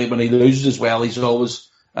fairness to him, when he loses as well, he's always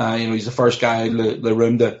he's the first guy in the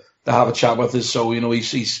room to have a chat with us. So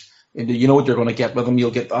he's you know what you're going to get with him.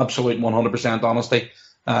 You'll get absolute 100% honesty.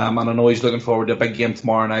 And I know he's looking forward to a big game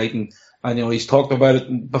tomorrow night, and he's talked about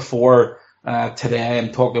it before today,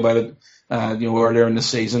 and talked about it earlier in the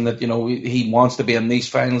season, that he wants to be in these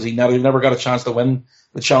finals. He never got a chance to win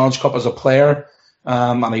the Challenge Cup as a player,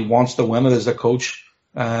 and he wants to win it as a coach.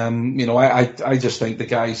 I just think the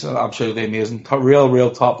guy's absolutely amazing,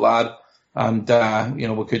 real top lad, and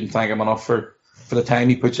we couldn't thank him enough for the time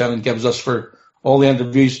he puts in and gives us for all the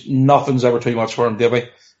interviews. Nothing's ever too much for him, Davey.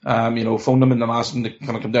 Phone him and ask him to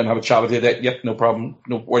kind of come down and have a chat with you. Yep, no problem.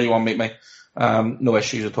 No, where do you want to meet me? No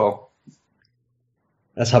issues at all.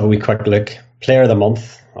 Let's have a wee quick look. Player of the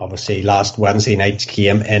month, obviously last Wednesday night's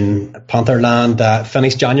game in Pantherland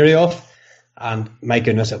finished January off, and my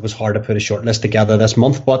goodness, it was hard to put a short list together this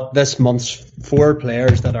month, but this month's 4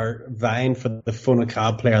 players that are vying for the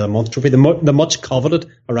Fonacab Player of the Month trophy, the much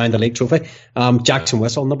coveted around the league trophy. Jackson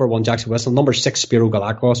Whistle, number 1 Jackson Whistle, number 6 Spiro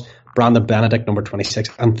Galakos, Brandon Benedict, number 26,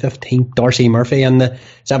 and 15 Darcy Murphy, and the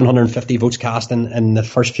 750 votes cast in the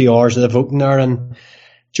first few hours of the voting there. And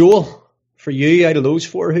Joel, for you, out of those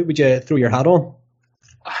 4, who would you throw your hat on?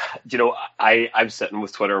 I'm sitting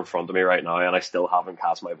with Twitter in front of me right now, and I still haven't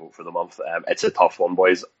cast my vote for the month. It's a tough one,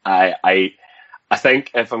 boys. I think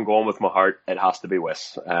if I'm going with my heart, it has to be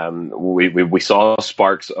Wiss. We saw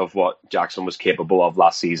sparks of what Jackson was capable of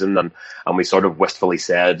last season, and we sort of wistfully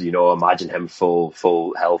said, imagine him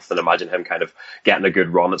full health, and imagine him kind of getting a good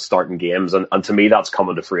run at starting games. And to me, that's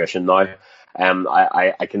coming to fruition now.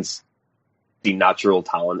 I can the natural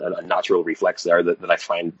talent and a natural reflex there that I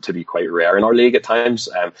find to be quite rare in our league at times.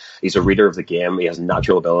 He's a reader of the game. He has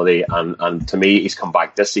natural ability, and to me, he's come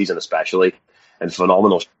back this season especially in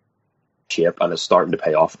phenomenal shape and is starting to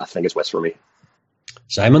pay off. I think it's Wiss for me.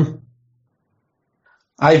 Simon?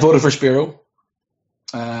 I voted for Spiro.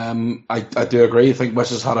 I do agree. I think Wish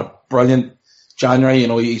has had a brilliant January. You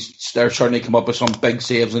know, he's certainly come up with some big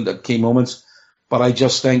saves in the key moments. But I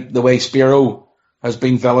just think the way Spiro has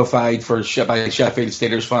been vilified by Sheffield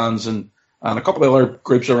Steelers fans and a couple of other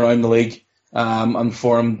groups around the league, and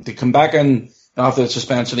for him to come back in after the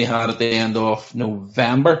suspension he had at the end of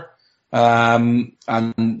November. And,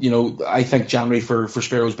 you know, I think January for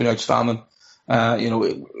Spiro has been outstanding. You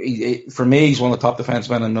know, for me, he's one of the top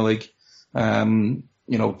defensemen in the league.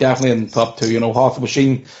 You know, definitely in the top two. You know, Hotham, we've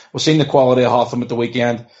seen the quality of Hotham at the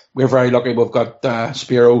weekend. We're very lucky we've got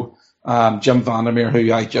Spiro, Jim Vandermeer,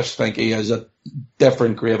 who I just think he is a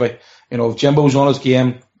different gravy. You know, if Jimbo's on his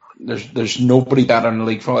game, there's nobody better in the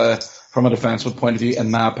league from a defensive point of view,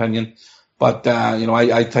 in my opinion. But you know,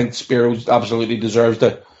 I think Spiro absolutely deserves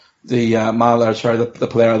the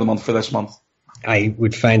player of the month for this month. I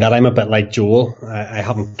would find that I'm a bit like Joel. I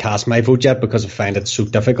haven't cast my vote yet because I find it so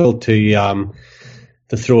difficult to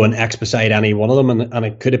throw an X beside any one of them, and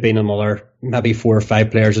it could have been another maybe 4 or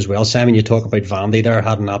 5 players as well. Simon, you talk about Vandy there,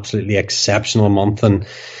 had an absolutely exceptional month, and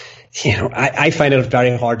you know, I find it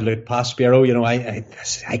very hard to look past Spiro. You know, I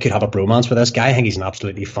could have a bromance with this guy. I think he's an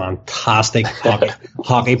absolutely fantastic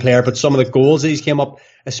hockey player, but some of the goals that he's came up,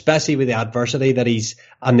 especially with the adversity that he's,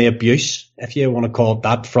 and the abuse, if you want to call it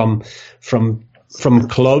that, from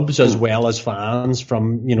clubs as well as fans,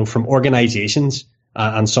 from organisations,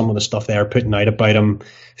 and some of the stuff they're putting out about him,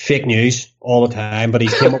 fake news all the time. But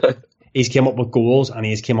he's came up with goals, and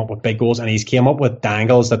he's came up with big goals, and he's came up with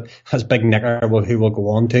dangles that, as Big Nicker, who will go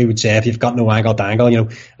on to, would say, if you've got no angle, dangle, you know.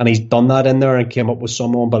 And he's done that in there and came up with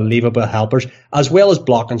some unbelievable helpers, as well as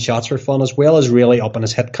blocking shots for fun, as well as really upping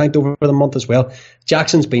his hit count over the month as well.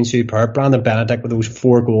 Jackson's been superb. Brandon Benedict with those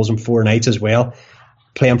 4 goals in 4 nights as well,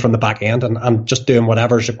 playing from the back end and just doing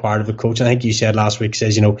whatever's required of the coach. And I think you said last week,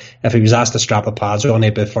 says, you know, if he was asked to strap the pads on,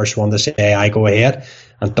 he'd be the first one to say, I go ahead.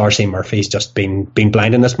 And Darcy Murphy's just been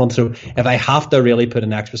blinding this month. So if I have to really put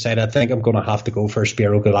an X beside it, I think I'm going to have to go for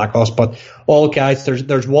Spiro Galakos. But all guys,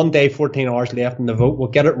 there's 1 day, 14 hours left in the vote. We'll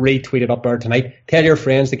get it retweeted up there tonight. Tell your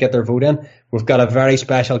friends to get their vote in. We've got a very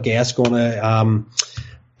special guest going to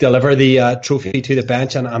deliver the trophy to the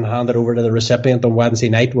bench and hand it over to the recipient on Wednesday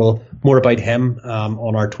night. Well, more about him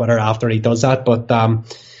on our Twitter after he does that. But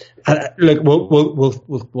look,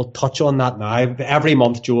 we'll touch on that now. Every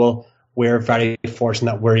month, Joel, we're very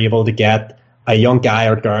fortunate that we're able to get a young guy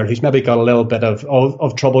or girl who's maybe got a little bit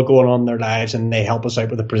of trouble going on in their lives, and they help us out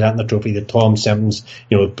with the presenting the trophy. The Tom Simmons,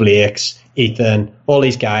 you know, Blakes, Ethan, all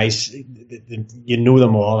these guys, you know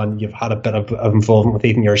them all, and you've had a bit of involvement with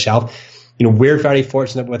Ethan yourself. You know, we're very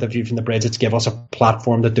fortunate with A View from the Bridge. It's given us a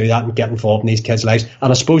platform to do that and get involved in these kids' lives.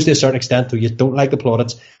 And I suppose to a certain extent, though you don't like the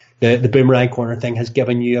plaudits, the Boomerang Corner thing has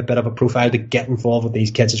given you a bit of a profile to get involved with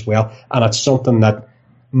these kids as well. And it's something that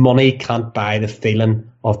money can't buy, the feeling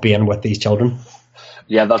of being with these children.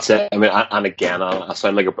 Yeah, that's it. I mean, and again, I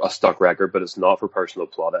sound like a stuck record, but it's not for personal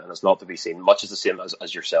plaudit, and it's not to be seen, much as the same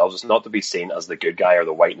as yourselves, it's not to be seen as the good guy or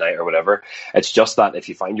the white knight or whatever. It's just that if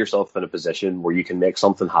you find yourself in a position where you can make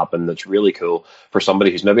something happen that's really cool for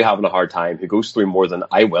somebody who's maybe having a hard time, who goes through more than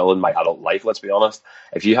I will in my adult life, let's be honest,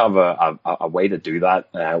 if you have a way to do that,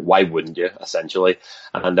 why wouldn't you, essentially?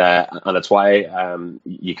 And it's why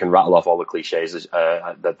you can rattle off all the cliches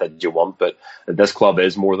that you want, but this club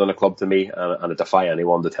is more than a club to me, and I defy anyone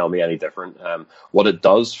to tell me any different. What it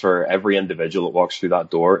does for every individual that walks through that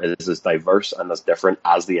door is as diverse and as different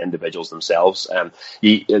as the individuals themselves.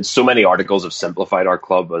 So many articles have simplified our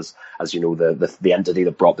club as you know, the entity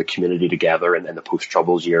that brought the community together in the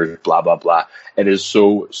post-Troubles years, blah, blah, blah. It is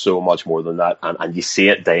so much more than that. And you see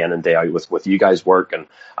it day in and day out with you guys' work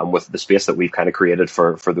and with the space that we've kind of created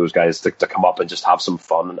for those guys to come up and just have some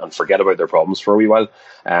fun and forget about their problems for a wee while.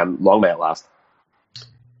 Long may it last.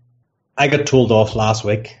 I got told off last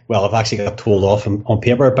week. Well, I've actually got told off on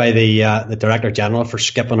paper by the Director General for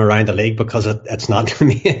skipping around the league because it's not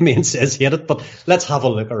me and says hate it. But let's have a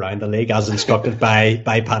look around the league as instructed by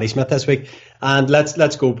Paddy Smith this week. And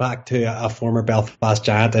let's go back to a former Belfast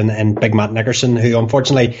Giant in Big Matt Nickerson, who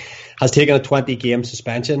unfortunately has taken a 20-game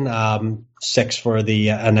suspension, 6 for the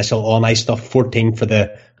initial on-ice stuff, 14 for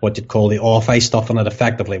the what you'd call the off-ice stuff, and it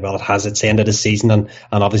effectively, well, it has its end of the season, and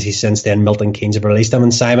obviously since then Milton Keynes have released him.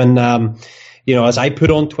 And Simon, you know, as I put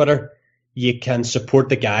on Twitter, you can support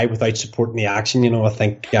the guy without supporting the action. You know, I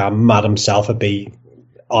think Matt himself would be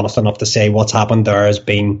honest enough to say what's happened there has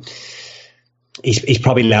been, he's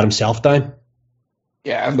probably let himself down.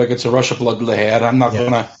 Yeah, look, it's a rush of blood to the head. I'm not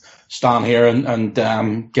going to stand here and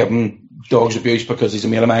give him dog's abuse because he's a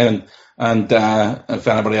mate of mine, and if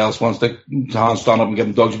anybody else wants to stand up and give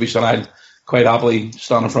him dog's abuse, then I'd quite happily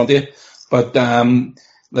stand in front of you. But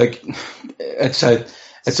like it's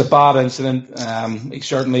a bad incident. He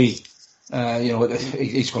certainly,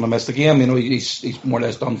 he's going to miss the game. He's more or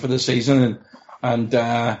less done for the season.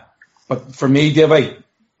 But for me, Davey,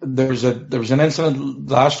 there was an incident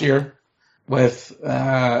last year with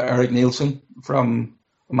Eric Nielsen from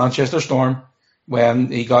Manchester Storm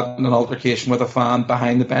when he got in an altercation with a fan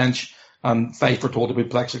behind the bench, and Fife were told to put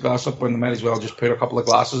plexiglass up when they might as well just put a couple of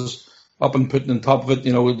glasses up and put it on top of it.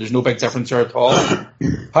 There's no big difference there at all.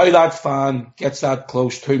 How that fan gets that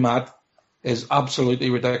close to Matt is absolutely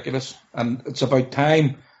ridiculous. And it's about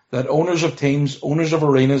time that owners of teams, owners of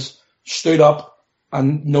arenas stood up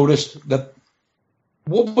and noticed that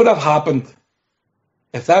what would have happened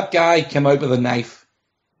if that guy came out with a knife.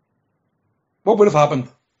 What would have happened?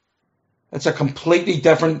 It's a completely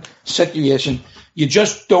different situation. You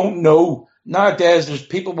just don't know. Nowadays, there's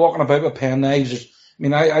people walking about with pen knives.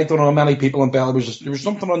 I don't know how many people in Belfast. There was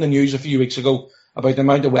something on the news a few weeks ago about the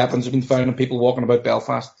amount of weapons have been found in people walking about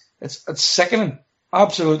Belfast. It's sickening.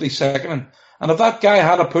 Absolutely sickening. And if that guy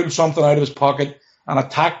had to pull something out of his pocket and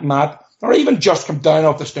attack Matt, or even just come down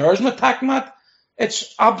off the stairs and attack Matt,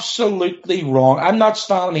 it's absolutely wrong. I'm not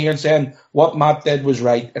standing here and saying what Matt did was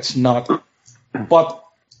right. It's not. But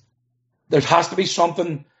there has to be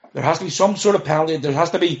something. There has to be some sort of penalty. There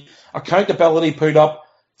has to be accountability put up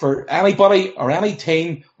for anybody or any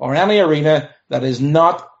team or any arena that is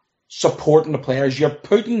not supporting the players. You're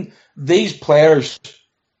putting these players,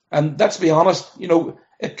 and let's be honest,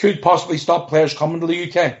 it could possibly stop players coming to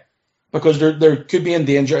the UK because there could be in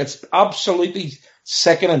danger. It's absolutely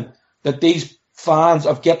sickening that these fans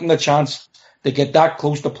are getting the chance to get that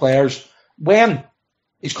close to players when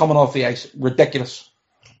he's coming off the ice. Ridiculous.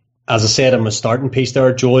 As I said in my starting piece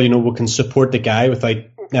there, Joel, we can support the guy without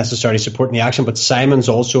necessarily supporting the action, but Simon's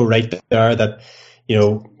also right there that,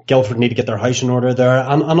 Guildford need to get their house in order there,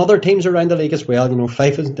 and other teams around the league as well.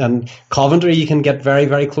 Fife and Coventry, you can get very,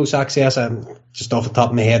 very close access. Just off the top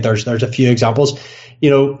of my head, there's a few examples.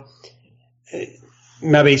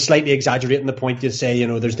 Maybe slightly exaggerating the point, you say,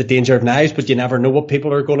 there's the danger of knives, but you never know what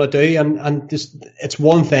people are going to do. And just, it's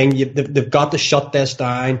one thing, they've got to shut this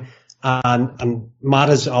down. And Matt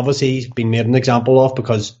has obviously been made an example of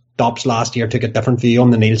because Dops last year took a different view on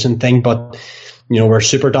the Nielsen thing, but we're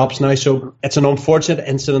super Dops now, so it's an unfortunate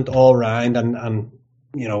incident all round. And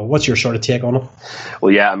what's your sort of take on it?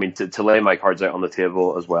 Well, yeah, to lay my cards out on the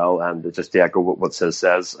table as well, and just to echo what Sis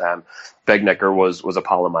says, Big Nicker was a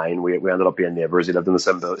pal of mine. We ended up being neighbours. He lived in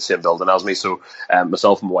the same building as me, so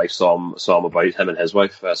myself and my wife saw him about. Him and his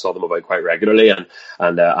wife saw them about quite regularly, and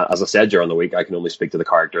as I said during the week, I can only speak to the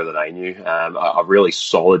character that I knew. A really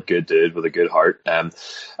solid, good dude with a good heart.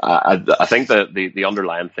 I think that the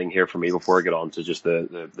underlying thing here for me, before I get on to just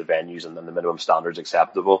the venues and the minimum standards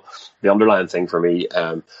acceptable, the underlying thing for me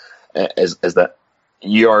is that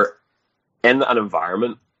you're in an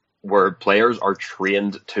environment where players are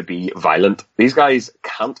trained to be violent. These guys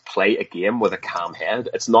can't play a game with a calm head.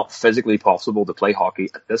 It's not physically possible to play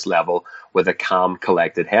hockey at this level with a calm,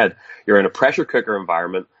 collected head. You're in a pressure cooker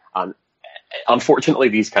environment, and unfortunately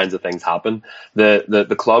these kinds of things happen.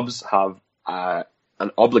 The clubs have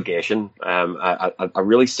an obligation, a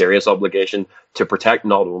really serious obligation to protect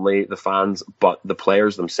not only the fans but the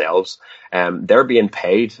players themselves. They're being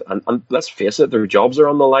paid, and let's face it, their jobs are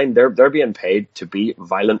on the line. They're being paid to be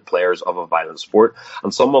violent players of a violent sport.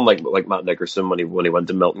 And someone like Matt Nickerson, when he went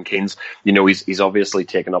to Milton Keynes, he's obviously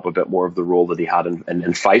taken up a bit more of the role that he had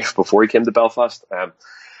in Fife before he came to Belfast.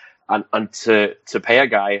 And to pay a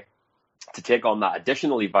guy to take on that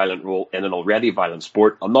additionally violent role in an already violent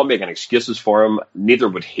sport. I'm not making excuses for him. Neither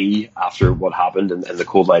would he after what happened in the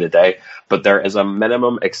cold light of day. But there is a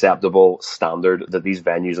minimum acceptable standard that these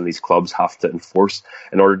venues and these clubs have to enforce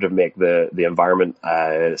in order to make the environment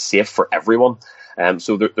safe for everyone.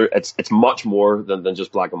 So it's much more than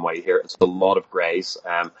just black and white here. It's a lot of greys.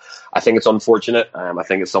 I think it's unfortunate. I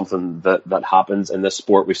think it's something that happens in this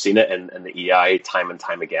sport. We've seen it in the EI time and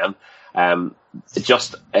time again.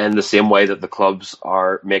 Just in the same way that the clubs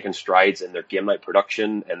are making strides in their game night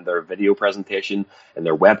production, in their video presentation, in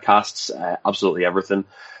their webcasts, absolutely everything.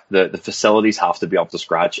 The facilities have to be up to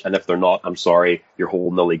scratch, and if they're not, I'm sorry, you're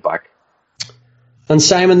holding the league back. And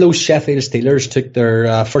Simon, those Sheffield Steelers took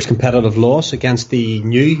their first competitive loss against the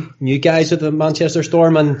new guys at the Manchester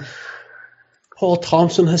Storm, and Paul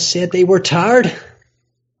Thompson has said they were tired.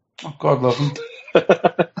 Oh, God love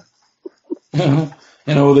them.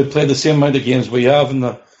 They played the same amount of games we have in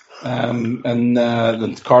the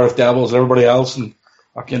Cardiff Devils, everybody else, and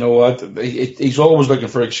you know what? He's always looking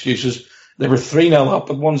for excuses. They were 3-0 up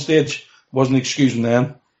at one stage. Wasn't excusing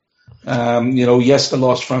them. Yes, they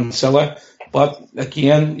lost Francilla, But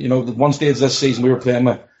again, at one stage this season we were playing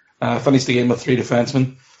with, finished the game with 3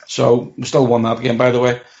 defensemen, so we still won that game, by the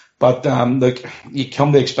way. But look, you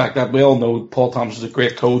come to expect that. We all know Paul Thompson's a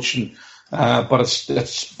great coach, but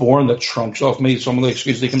it's boring the trunks off me, some of the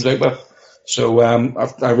excuses he comes out with. So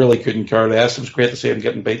I really couldn't care less. It was great to see him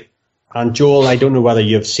getting beat. And Joel, I don't know whether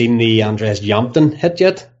you've seen the Andreas Yampton hit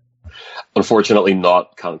yet. Unfortunately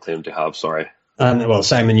not. Can't claim to have, sorry. And well,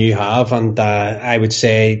 Simon, you have, and I would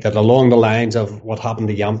say that along the lines of what happened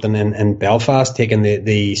to Yampton in Belfast, taking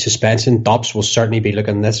the suspension, Dops will certainly be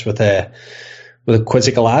looking at this with a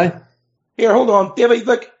quizzical eye. Here, hold on, David.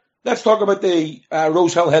 Look, let's talk about the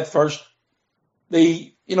Rosehill hit first.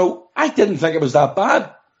 I didn't think it was that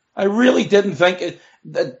bad. I really didn't think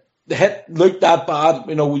that the hit looked that bad.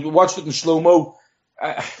 We watched it in slow-mo.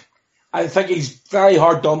 I think he's very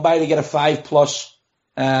hard done by to get a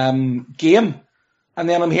 5+ game. And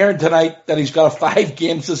then I'm hearing tonight that he's got a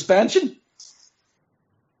 5-game suspension.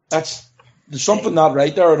 There's something not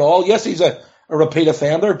right there at all. Yes, he's a repeat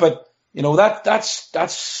offender, but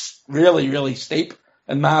that's really, really steep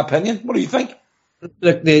in my opinion. What do you think?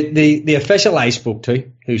 Look, the official I spoke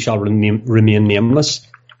to, who shall remain nameless,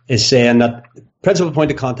 is saying that principal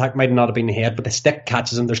point of contact might not have been the head, but the stick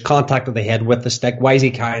catches him. There's contact of the head with the stick. Why is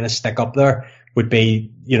he carrying a stick up there? Would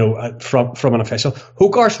be, from an official.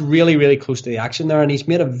 Hogarth's really, really close to the action there, and he's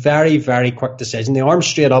made a very, very quick decision. The arm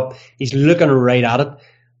straight up, he's looking right at it.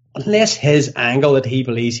 Unless his angle that he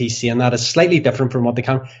believes he's seeing that is slightly different from what they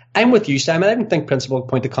can. I'm with you, Simon. I don't think principal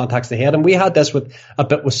point of contact's the head, and we had this with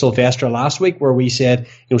Sylvester last week, where we said,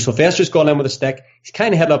 Sylvester's gone in with a stick. He's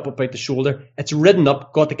kind of hit up about the shoulder. It's ridden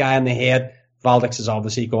up, got the guy in the head. Valdix is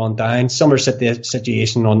obviously gone down. Similar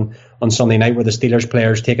situation on Sunday night where the Steelers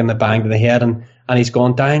player's taking the bang to the head and he's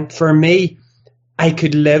gone down. For me, I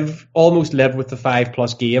could almost live with the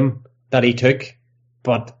 5+ game that he took,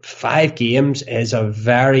 but 5 games is a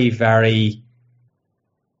very, very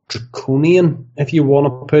draconian, if you want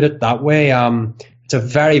to put it that way. It's a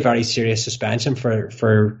very, very serious suspension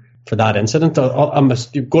for that incident. I'm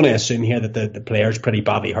going to assume here that the player's pretty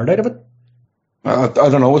badly hurt out of it. I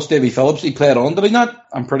don't know. It's Davy Phillips. He played on, did he not?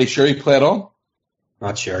 I'm pretty sure he played on.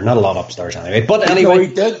 Not sure. Not a lot upstairs anyway. But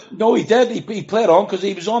anyway. No, he did. He played on because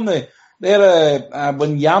he was on when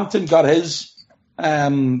Yampton got his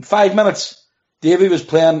 5 minutes, Davy was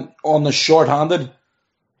playing on the short-handed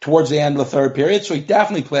towards the end of the third period, so he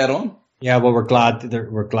definitely played on. Yeah, well, we're glad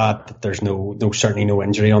that there's certainly no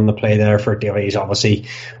injury on the play there for Davy. He's obviously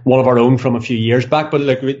one of our own from a few years back. But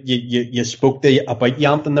look, you spoke about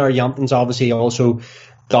Yampton there. Yampton's obviously also,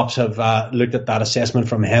 Dops have looked at that assessment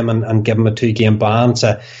from him and given him a 2-game ban.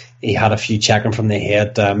 So he had a few checking from the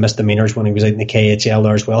head misdemeanors when he was out in the KHL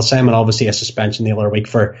there as well. Simon, obviously a suspension the other week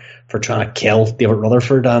for trying to kill David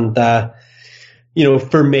Rutherford. And,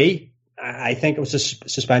 for me, I think it was a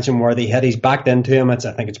suspension where the head, he's backed into him. I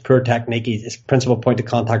think it's poor technique. His principal point of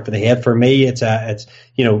contact for the head. For me, it's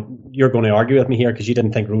you're going to argue with me here because you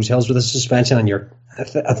didn't think Rosehill's with a suspension, and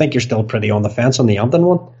I think you're still pretty on the fence on the Yampton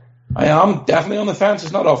one. I am definitely on the fence.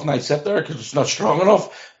 It's not often I sit there because it's not strong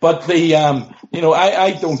enough. But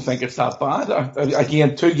I don't think it's that bad.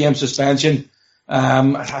 Again, 2-game suspension.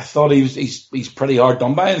 I thought he's pretty hard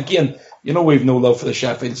done by. And again, we've no love for the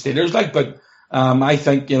Sheffield Steelers, but I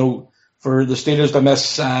think for the Steelers to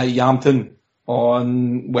miss Yampton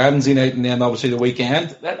on Wednesday night and then obviously the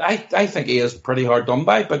weekend, I think he is pretty hard done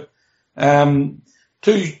by. But 2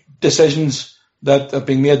 decisions that have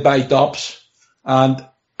been made by Dops, and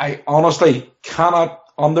I honestly cannot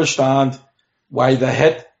understand why the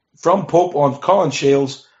hit from Pope on Colin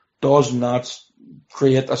Shields does not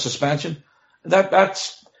create a suspension.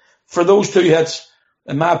 That's for those 2 hits,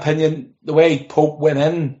 in my opinion, the way Pope went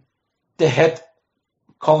in to hit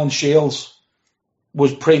Colin Shields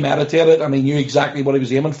was premeditated, and he knew exactly what he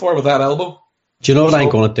was aiming for with that elbow. Do you know what I'm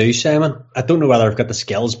going to do, Simon? I don't know whether I've got the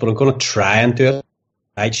skills, but I'm going to try and do a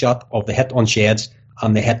side shot of the hit on Sheds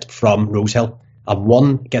and the hit from Rosehill. And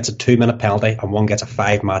one gets a 2-minute penalty and one gets a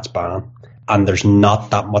 5-match ban. And there's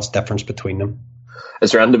not that much difference between them.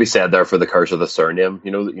 Is there anything to be said there for the curse of the surname?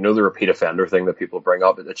 The repeat offender thing that people bring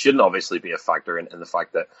up. It shouldn't obviously be a factor in the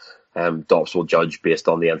fact that Dops will judge based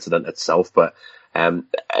on the incident itself, but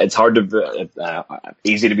it's hard to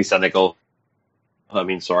easy to be cynical. But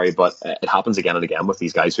it happens again and again with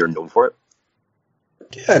these guys who are known for it.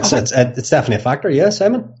 Yeah, it's definitely a factor. Yeah,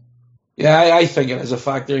 Simon. Yeah, I think it is a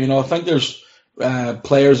factor. I think there's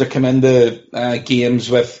players that come into games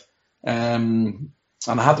with, and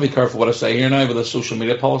I have to be careful what I say here now with the social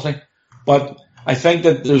media policy, but I think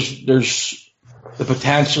that there's the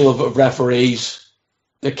potential of referees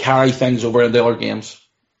to carry things over into other games.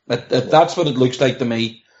 That's what it looks like to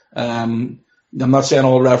me. I'm not saying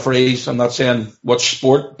all referees, I'm not saying which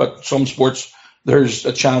sport, but some sports there's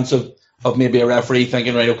a chance of maybe a referee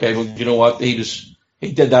thinking, right, okay, well, you know what, he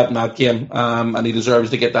did that in that game, and he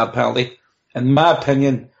deserves to get that penalty. In my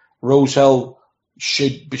opinion, Rosehill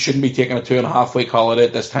shouldn't be taking a 2.5 week holiday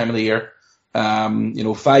at this time of the year.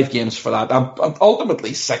 5 games for that, and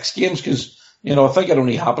ultimately 6 games, because I think it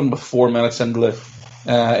only happened with 4 minutes into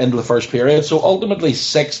the first period. So ultimately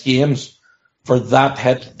 6 games for that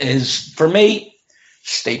hit is, for me,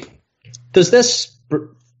 steep. Does this,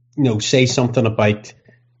 say something about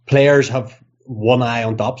players have one eye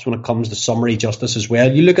on tops when it comes to summary justice as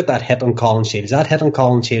well? You look at that hit on Colin Shields. That hit on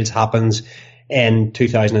Colin Shields happens in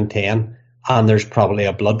 2010, and there's probably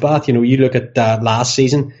a bloodbath. You look at last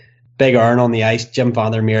season, Big Ern on the ice, Jim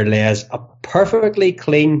van der Meer lays a perfectly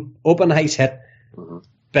clean, open ice hit.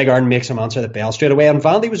 Big Ern makes him answer the bell straight away, and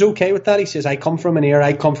Vandy was okay with that. He says, I come from an era,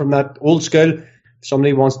 I come from that old school. If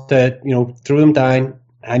somebody wants to, throw them down,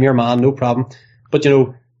 I'm your man, no problem. But,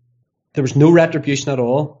 there was no retribution at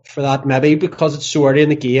all for that, maybe because it's so early in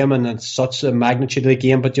the game and it's such a magnitude of the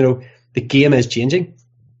game, but, the game is changing.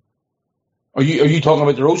 Are you talking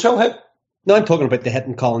about the Rosehill hit? No, I'm talking about the hit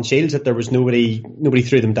in Colin Shields, that there was nobody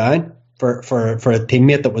threw them down for a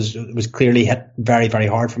teammate that was clearly hit very, very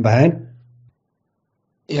hard from behind.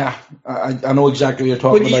 Yeah, I know exactly what you're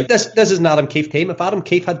talking about. This is an Adam Keefe team. If Adam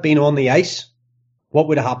Keefe had been on the ice, what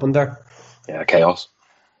would have happened there? Yeah, chaos.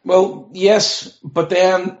 Well, yes, but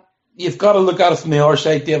then you've got to look at it from the other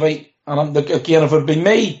side, Davey. And again, if it had been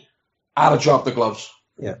me, I'd have dropped the gloves.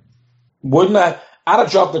 Yeah. Wouldn't I? I'd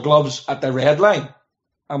have dropped the gloves at the red line.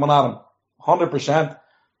 I'm an Adam, 100%.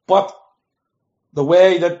 But the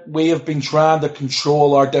way that we have been trying to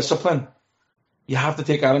control our discipline, you have to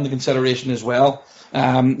take that into consideration as well.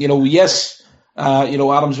 Yes,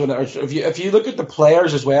 Adams. If you look at the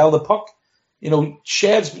players as well, the puck,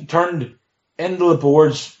 Shed's turned into the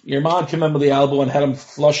boards. Your man came in with the elbow and hit him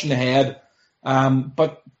flush in the head.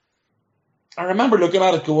 But I remember looking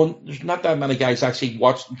at it going, there's not that many guys actually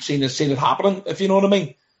seen it happening, if you know what I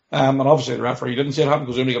mean. And obviously the referee didn't see it happen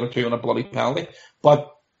because he only got a 2-minute bloody penalty.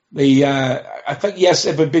 But I think, yes,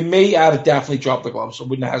 if it had been me, I'd have definitely dropped the gloves. I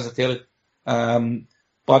wouldn't have hesitated.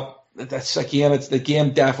 But that's, again, the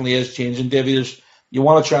game definitely is changing, Davey. You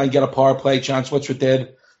want to try and get a power play chance, which we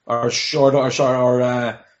did. Our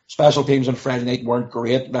special teams on Friday night weren't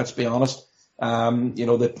great, let's be honest. They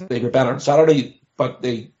were better on Saturday, but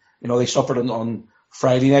they suffered on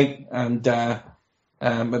Friday night, and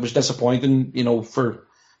it was disappointing,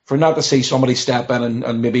 for not to see somebody step in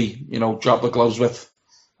and maybe, drop the gloves with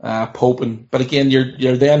Pope. But again,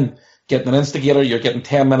 you're then getting an instigator, you're getting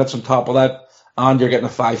 10 minutes on top of that, and you're getting a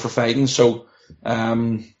 5 for fighting. So,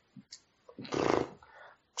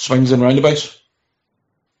 swings and roundabouts.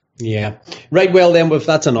 Yeah. Right, well then,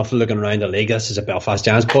 that's enough looking around the league. This is a Belfast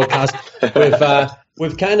Giants podcast.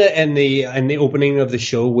 We've kind of, in the opening of the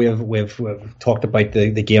show, we've talked about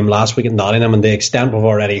the game last week at Nottingham and the extent we've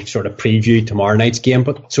already sort of previewed tomorrow night's game.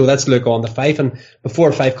 But so let's look on the Fife. And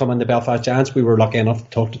before Fife come in the Belfast Giants, we were lucky enough to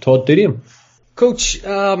talk to Todd Dudiam. Coach,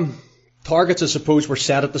 targets, I suppose, were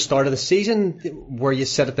set at the start of the season. Where you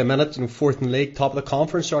sit at the minute, fourth in the league, top of the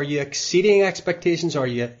conference, are you exceeding expectations, or are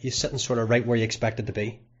you sitting sort of right where you expected to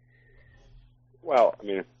be? Well, I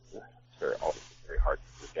mean, it's very hard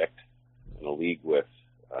to predict in a league with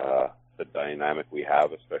the dynamic we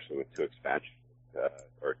have, especially with 2 expansion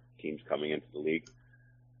or teams coming into the league.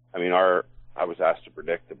 I mean, I was asked to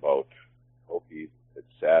predict about Hoki's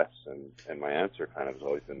success, and my answer kind of has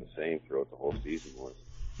always been the same throughout the whole season, was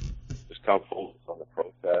just come focus on the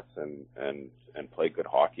process and play good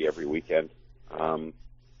hockey every weekend.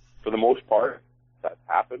 For the most part, that's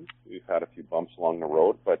happened. We've had a few bumps along the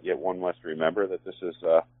road, but yet one must remember that this is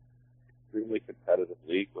a extremely competitive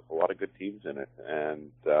league with a lot of good teams in it.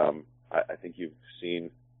 And I think you've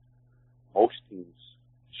seen most teams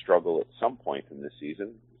struggle at some point in this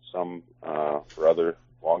season, some for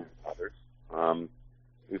longer than others.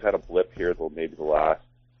 We've had a blip here, though, maybe the last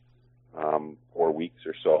 4 weeks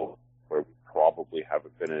or so, where we probably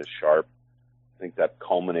haven't been as sharp. I think that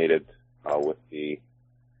culminated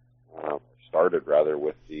started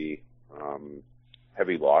with the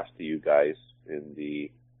heavy loss to you guys in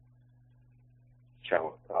the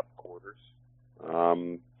Challenge Cup quarters.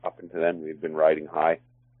 Up until then, we've been riding high,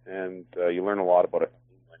 and you learn a lot about it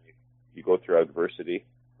when you go through adversity.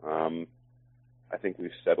 I think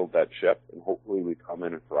we've settled that ship, and hopefully we come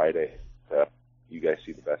in on Friday. You guys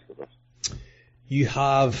see the best of us. You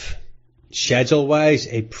have, schedule-wise,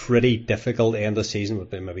 a pretty difficult end of the season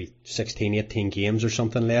with maybe 16, 18 games or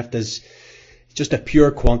something left. Is just a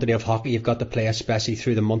pure quantity of hockey you've got to play, especially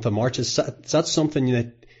through the month of March. Is that something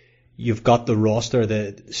that you've got the roster,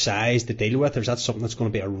 the size to deal with, or is that something that's going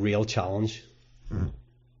to be a real challenge?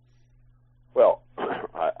 Well,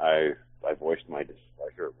 I voiced my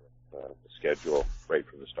displeasure with the schedule right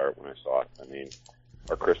from the start when I saw it. I mean,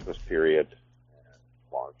 our Christmas period and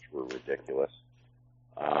launch were ridiculous.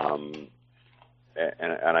 And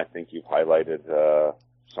I think you've highlighted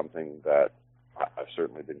something that I've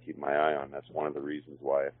certainly been keeping my eye on. That's one of the reasons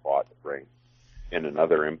why I fought to bring in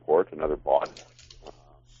another import, another bot,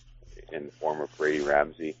 in the form of Brady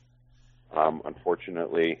Ramsey.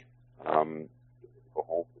 Unfortunately, go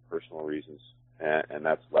home for personal reasons, and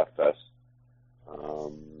that's left us,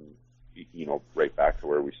 right back to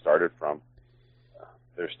where we started from.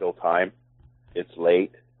 There's still time. It's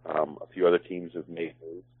late. A few other teams have made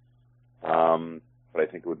moves, but I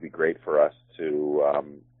think it would be great for us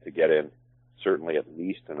to get in certainly at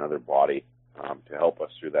least another body to help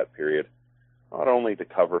us through that period, not only to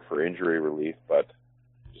cover for injury relief, but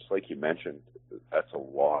just like you mentioned, that's a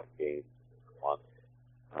lot of games a month.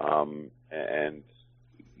 And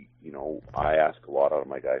I ask a lot out of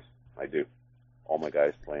my guys. I do. All my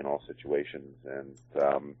guys play in all situations, and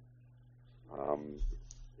it'll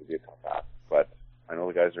be a tough ask. But I know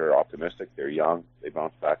the guys are optimistic. They're young. They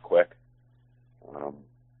bounce back quick.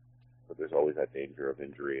 But there's always that danger of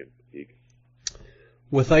injury and fatigue.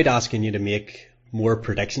 Without asking you to make more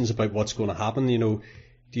predictions about what's going to happen, do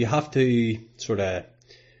you have to sort of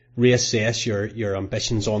reassess your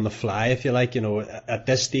ambitions on the fly, if you like? At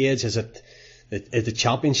this stage, is the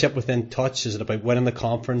championship within touch? Is it about winning the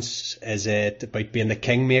conference? Is it about being the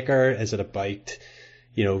kingmaker? Is it about,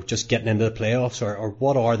 just getting into the playoffs? Or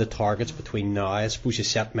what are the targets between now? I suppose you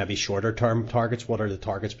set maybe shorter term targets. What are the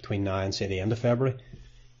targets between now and, say, the end of February?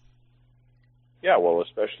 Yeah, well,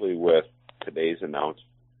 especially with today's announcement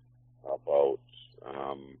about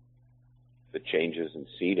the changes in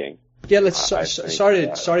seeding. Yeah,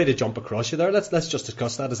 sorry to jump across you there. Let's just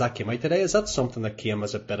discuss that as that came out today. Is that something that came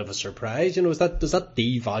as a bit of a surprise? Does that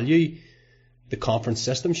devalue the conference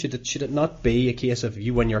system? Should it not be a case of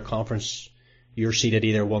you win your conference, you're seeded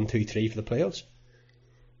either 1, 2, 3 for the playoffs?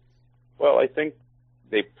 Well, I think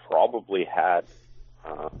they probably had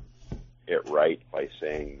it right by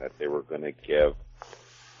saying that they were going to give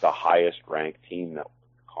the highest ranked team that was in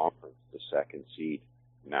the conference the second seed.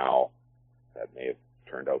 Now, that may have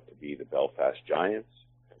turned out to be the Belfast Giants,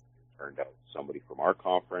 it turned out somebody from our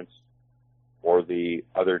conference, or the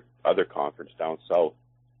other conference down south.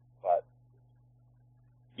 But,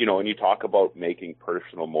 when you talk about making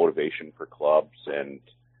personal motivation for clubs and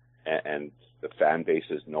the fan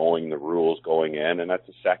bases knowing the rules going in, and that's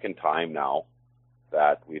the second time now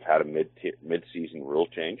that we've had a mid-season rule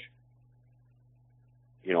change.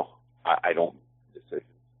 I don't decision.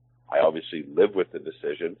 I obviously live with the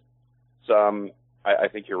decision. So I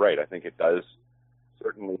think you're right. I think it does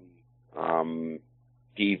certainly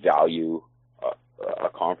devalue a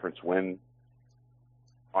conference win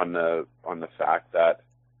on the fact that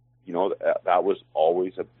that was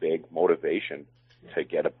always a big motivation to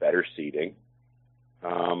get a better seeding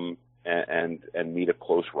and meet a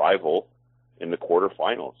close rival in the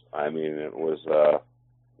quarterfinals. I mean, it was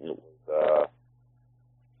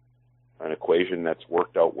an equation that's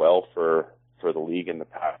worked out well for the league in the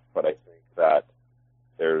past, but I think that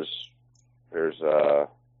there's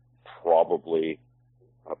probably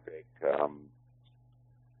a big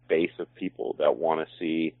base of people that want to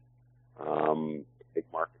see big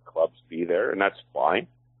market clubs be there, and that's fine.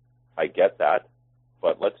 I get that,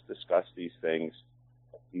 but let's discuss these things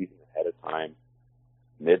a season ahead of time,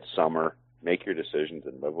 midsummer. Make your decisions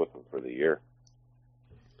and live with them for the year.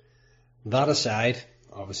 That aside,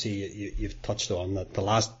 obviously you've touched on that the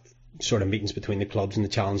last sort of meetings between the clubs and the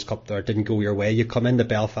Challenge Cup there didn't go your way. You come into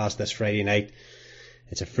Belfast this Friday night.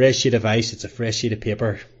 It's a fresh sheet of ice. It's a fresh sheet of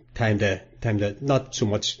paper. Time to not so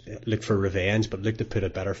much look for revenge, but look to put a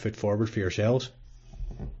better foot forward for yourselves.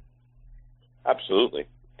 Absolutely,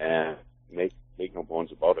 and make no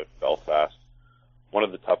bones about it. Belfast, one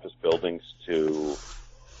of the toughest buildings to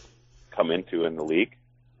come into in the league.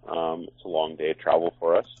 It's a long day of travel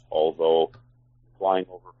for us, although flying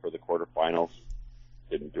over for the quarterfinals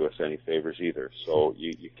didn't do us any favors either. So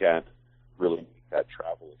you can't really make that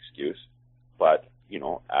travel excuse. But,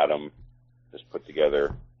 Adam has put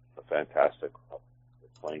together a fantastic club.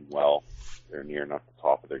 They're playing well. They're near enough the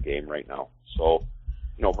top of their game right now. So,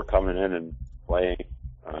 we're coming in and playing,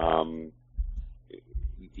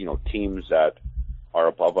 teams that are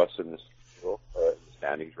above us in the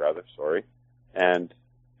standings, and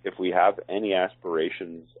if we have any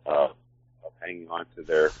aspirations of hanging on to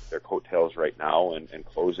their coattails right now and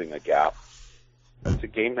closing a gap, it's a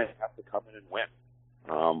game that you have to come in and win.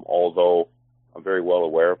 Although I'm very well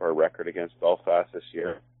aware of our record against Belfast this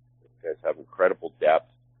year. You guys have incredible depth,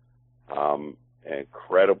 an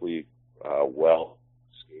incredibly well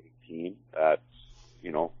skating team that,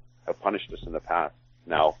 you know, have punished us in the past.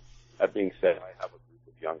 Now, that being said, I have a group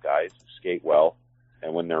of young guys who skate well,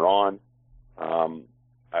 and when they're on,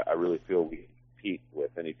 I really feel we compete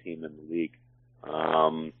with any team in the league.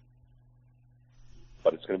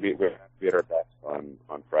 But it's going to be, we're going to be at our best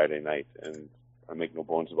on Friday night, and I make no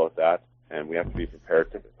bones about that. And we have to be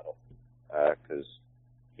prepared to develop, because,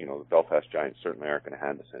 you know, the Belfast Giants certainly aren't going to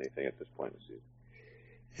hand us anything at this point in the season.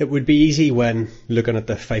 It would be easy when looking at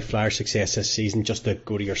the Fife Flyers' success this season just to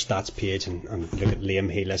go to your stats page and look at Liam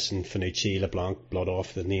Healis and Finucci, LeBlanc,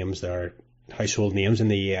 Bloodoff, the names that are household names in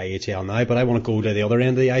the IHL now. But I want to go to the other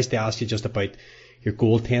end of the ice to ask you just about your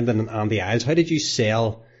goaltending and Andy Isles. How did you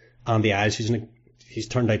sell Andy Isles, he's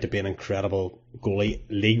turned out to be an incredible goalie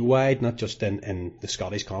league-wide, not just in the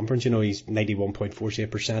Scottish Conference. You know, he's 91.4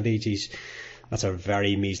 save percentage. That's a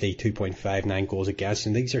very measly 2.59 goals against.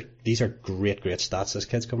 And these are great stats this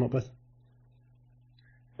kid's coming up with.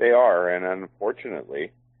 They are, and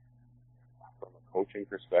unfortunately, from a coaching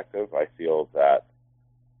perspective, I feel that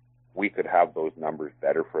we could have those numbers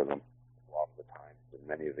better for them a lot of the time in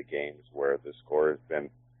many of the games where the score has been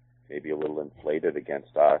maybe a little inflated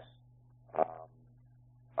against us.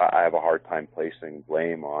 I have a hard time placing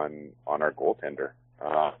blame on our goaltender.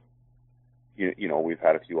 You know, we've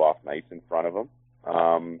had a few off nights in front of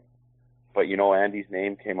him. But, you know, Andy's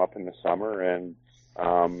name came up in the summer, and,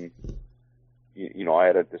 you know, I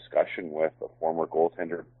had a discussion with a former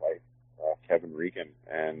goaltender, like Kevin Regan,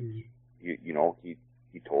 and, you know, he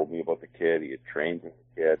told me about the kid. He had trained with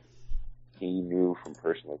the kid. He knew from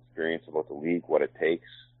personal experience about the league what it takes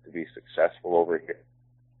to be successful over here.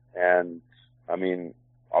 And, I mean,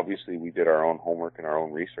 obviously we did our own homework and our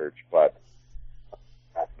own research, but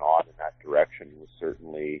that nod in that direction was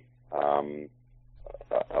certainly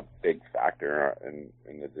a big factor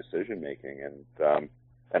in the decision making,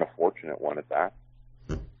 and a fortunate one at that.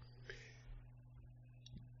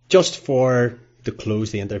 Just for to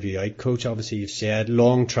close the interview out, Coach, obviously you've said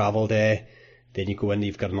long travel day, then you go in,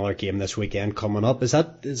 you've got another game this weekend coming up. Is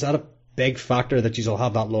that a big factor that you'll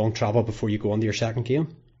have that long travel before you go into your second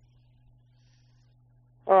game?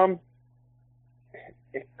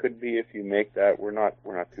 It could be if you make that. We're not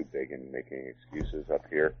too big in making excuses up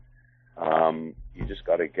here. You just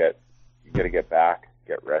got to get back,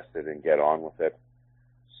 get rested, and get on with it.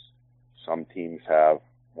 Some teams have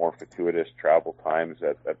more fortuitous travel times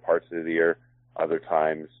at parts of the year. Other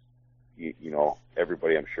times, you know,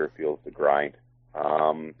 everybody I'm sure feels the grind.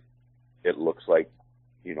 It looks like,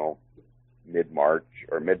 you know, mid-March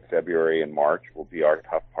or mid-February and March will be our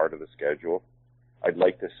tough part of the schedule. I'd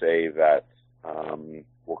like to say that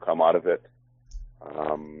we'll come out of it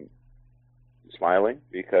smiling,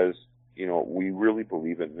 because, you know, we really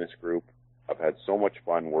believe in this group. I've had so much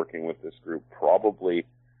fun working with this group, probably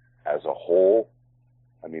as a whole.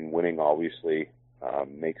 I mean, winning obviously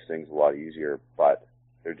makes things a lot easier, but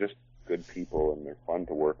they're just good people and they're fun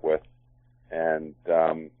to work with, and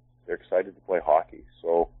they're excited to play hockey.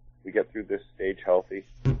 So we get through this stage healthy.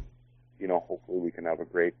 You know, hopefully we can have a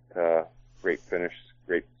great finish,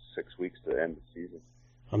 great 6 weeks to end the season.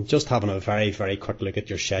 I'm just having a very, very quick look at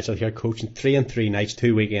your schedule here, Coach. 3 and 3 nights,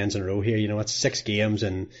 2 weekends in a row here. You know, it's 6 games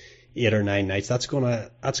and 8 or 9 nights.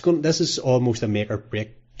 This is almost a make or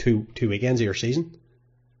break two weekends of your season.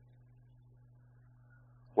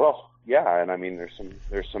 Well, yeah, and I mean,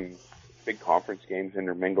 there's some big conference games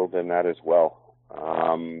intermingled in that as well.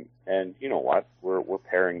 And you know what? We're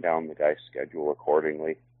paring down the guys' schedule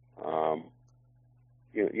accordingly.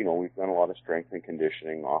 You know, we've done a lot of strength and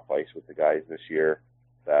conditioning off ice with the guys this year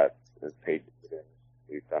that has paid dividends.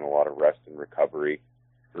 We've done a lot of rest and recovery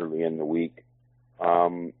early in the week.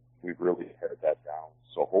 We've really pared that down.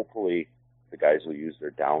 So hopefully the guys will use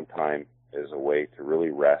their downtime as a way to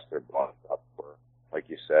really rest their bodies up for, like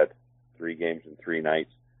you said, 3 games and 3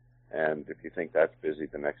 nights. And if you think that's busy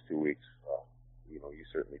the next 2 weeks, you know, you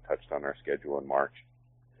certainly touched on our schedule in March.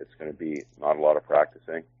 It's going to be not a lot of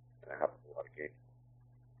practicing and have a lot of games.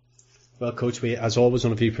 Well, Coach, we, as always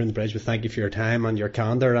on A View from the Bridge, we thank you for your time and your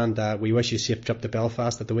candour, and we wish you a safe trip to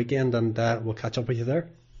Belfast at the weekend, and we'll catch up with you there.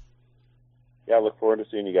 Yeah, I look forward to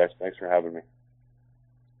seeing you guys. Thanks for having me.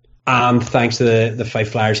 And thanks to the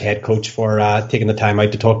Fife Flyers head coach for taking the time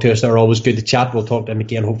out to talk to us. They're always good to chat. We'll talk to him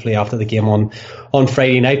again hopefully after the game on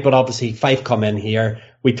Friday night. But obviously Fife come in here.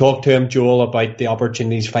 We talked to him, Joel, about the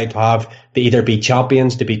opportunities Fife have to either be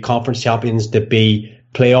champions, to be conference champions, to be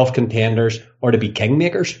playoff contenders, or to be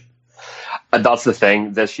kingmakers. And that's the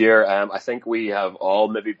thing this year. I think we have all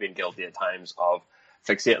maybe been guilty at times of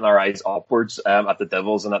fixating our eyes upwards at the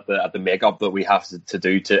Devils and at the makeup that we have to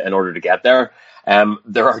do in order to get there.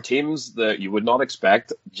 There are teams that you would not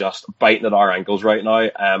expect just biting at our ankles right now,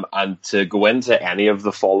 and to go into any of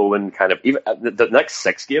the following kind of even the next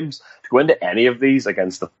 6 games, to go into any of these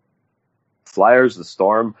against the Flyers, the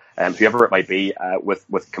Storm, whoever it might be,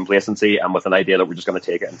 with complacency and with an idea that we're just going to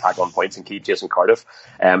take it and tack on points and keep chasing Cardiff,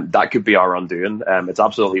 that could be our undoing. It's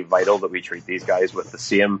absolutely vital that we treat these guys with the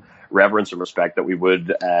same reverence and respect that we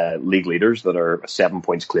would league leaders that are 7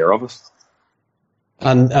 points clear of us.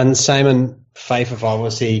 And Simon, Fife have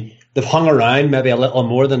obviously, they've hung around maybe a little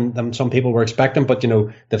more than some people were expecting, but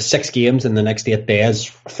they've 6 games in the next 8 days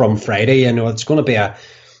from Friday. It's going to be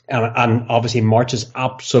and obviously March is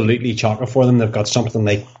absolutely chocker for them. They've got something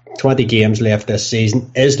like 20 games left this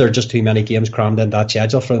season. Is there just too many games crammed in that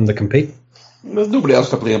schedule for them to compete? There's nobody else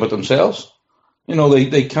to play but themselves.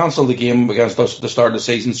 They cancelled the game against us at the start of the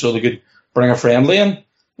season so they could bring a friendly in.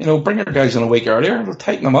 Bring your guys in a week earlier. It'll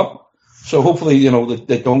tighten them up. So hopefully,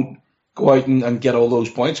 they don't go out and get all those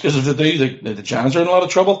points, because if they do, the Giants are in a lot of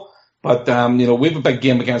trouble. But, we have a big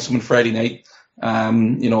game against them on Friday night.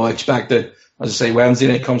 I expect that, as I say, Wednesday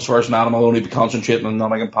night comes first, and Adam will only be concentrating on the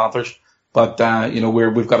Nottingham Panthers. But,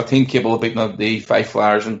 we've got a team capable of beating the Fife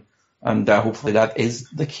Flyers, and hopefully that is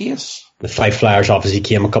the case. The Fife Flyers obviously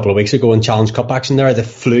came a couple of weeks ago in Challenge Cup action there. They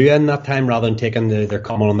flew in that time rather than taking they're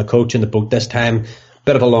coming on the coach and the boat this time.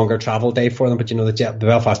 Bit of a longer travel day for them, but the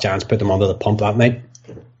Belfast Giants put them under the pump that night.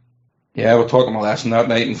 Yeah, we taught them a lesson that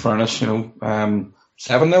night, in fairness. 7-0,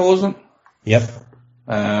 wasn't it? Yep.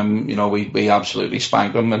 We absolutely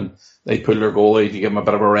spanked them, and they pulled their goalie to give him a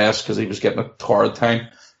bit of a rest because he was getting a torrid time.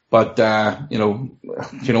 But, you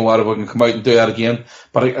know what, if we can come out and do that again.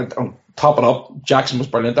 But top it up, Jackson was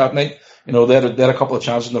brilliant that night. They had a couple of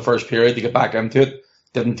chances in the first period to get back into it.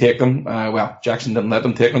 Didn't take them. Jackson didn't let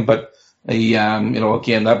them take them, but he,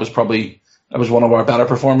 again, that was one of our better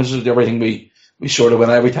performances. Everything we sort of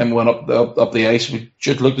went, every time we went up the ice, we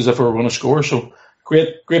just looked as if we were going to score. So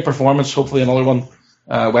great performance. Hopefully another one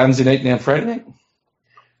Wednesday night and then Friday night.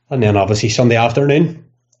 And then obviously Sunday afternoon.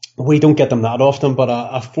 We don't get them that often, but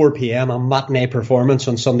a 4 p.m, a matinee performance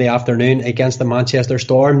on Sunday afternoon against the Manchester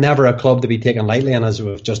Storm. Never a club to be taken lightly, and as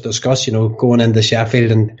we've just discussed, going into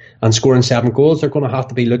Sheffield and scoring 7 goals, they're going to have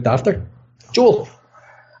to be looked after. Joel?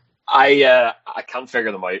 I can't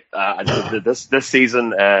figure them out. This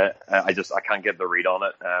season, I can't get the read on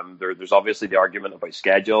it. There's obviously the argument about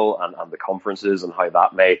schedule and the conferences and how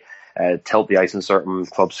that may tilt the ice in certain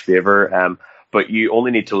clubs' favour. But you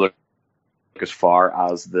only need to look as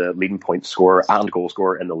far as the leading point scorer and goal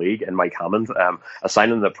scorer in the league in Mike Hammond, a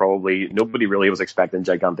signing that probably nobody really was expecting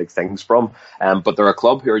gigantic things from, but they're a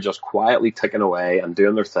club who are just quietly ticking away and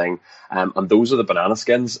doing their thing, and those are the banana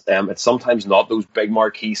skins. It's sometimes not those big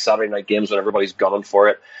marquee Saturday night games when everybody's gunning for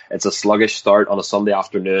it. It's a sluggish start on a Sunday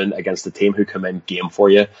afternoon against the team who come in game for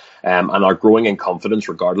you, and are growing in confidence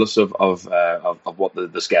regardless of what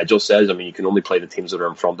the schedule says. I mean, you can only play the teams that are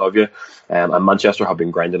in front of you, and Manchester have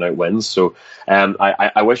been grinding out wins. So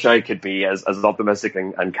I wish I could be as optimistic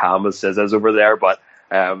and calm as Sis is over there, but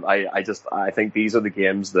I think these are the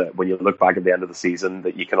games that when you look back at the end of the season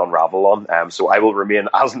that you can unravel on. So I will remain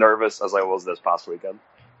as nervous as I was this past weekend.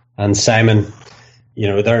 And Simon,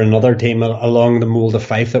 they're another team along the mould of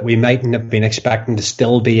Fife that we mightn't have been expecting to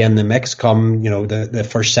still be in the mix come the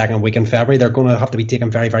first, second week in February. They're going to have to be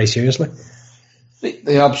taken very, very seriously.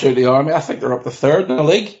 They absolutely are. I mean, I think they're up to third in the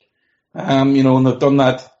league. And they've done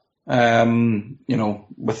that.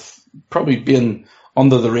 With probably being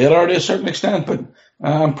under the radar to a certain extent, but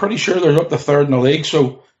I'm pretty sure they're up to third in the league.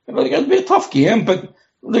 So it'll be a tough game. But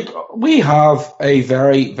look, we have a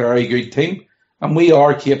very, very good team, and we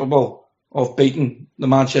are capable of beating the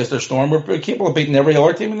Manchester Storm. We're capable of beating every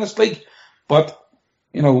other team in this league. But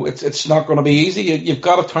it's not going to be easy. You've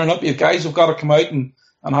got to turn up. You guys have got to come out and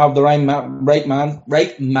have the right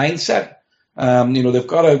mindset. They've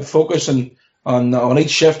got to focus on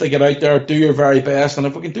each shift they get out there, do your very best, and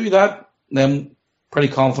if we can do that, then pretty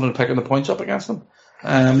confident picking the points up against them.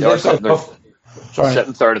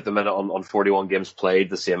 Sitting third at the minute on 41 games played,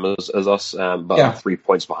 the same as us, but 3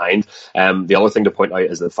 points behind. The other thing to point out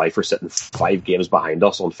is that Fife are sitting 5 games behind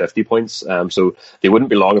us on 50 points, so they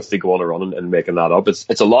wouldn't be long if they go on a run and making that up.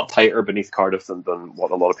 It's a lot tighter beneath Cardiff than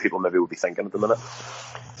what a lot of people maybe would be thinking at the minute.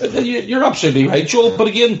 You're absolutely right, Joel, but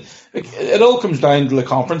again, it all comes down to the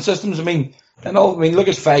conference systems. Look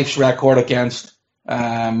at Fife's record against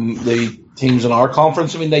the teams in our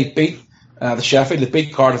conference. They beat the Sheffield, they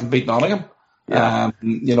beat Cardiff and beat Nottingham. Yeah.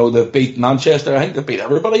 They beat Manchester. I think they beat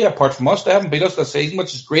everybody apart from us. They haven't beat us this season,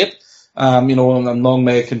 which is great. And long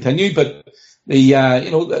may it continue. But they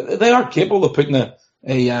are capable of putting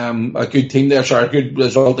a good team there, sorry, a good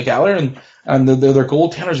result together, and their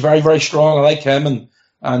goaltender's very, very strong. I like him,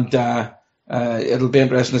 and it'll be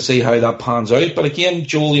interesting to see how that pans out. But again,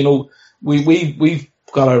 Joel, we've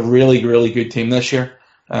got a really, really good team this year,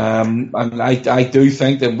 and I do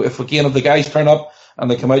think that if the guys turn up and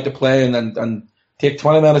they come out to play and take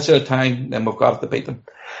 20 minutes at a time, then we've got to beat them.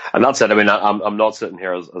 And that's it. I mean, I'm not sitting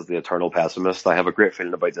here as the eternal pessimist. I have a great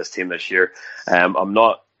feeling about this team this year. I'm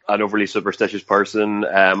not an overly superstitious person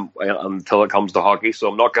until it comes to hockey, so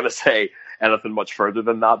I'm not going to say anything much further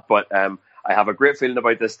than that. But I have a great feeling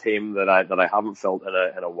about this team that I haven't felt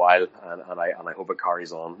in a while, and I hope it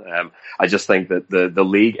carries on. I just think that the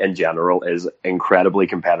league in general is incredibly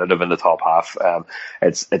competitive in the top half.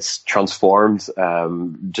 It's transformed,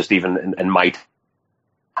 just even in my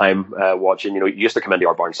time watching. You used to come into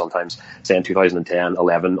our barn sometimes, say in 2010,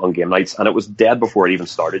 11 on game nights, and it was dead before it even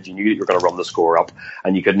started. You knew that you were going to run the score up,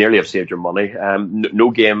 and you could nearly have saved your money. No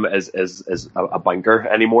game is a banker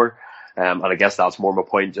anymore. And I guess that's more my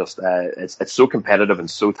point. Just it's so competitive and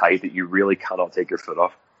so tight that you really cannot take your foot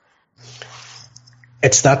off.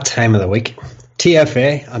 It's that time of the week,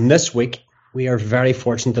 TFA, and this week we are very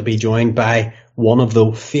fortunate to be joined by one of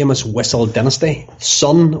the famous Whistle dynasty,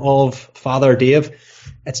 son of Father Dave.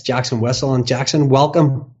 It's Jackson Whistle, and Jackson,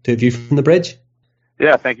 welcome to A View from the Bridge.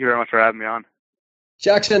 Yeah, thank you very much for having me on.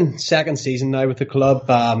 Jackson, second season now with the club.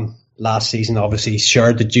 Last season, obviously,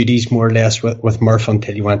 shared the duties more or less with Murph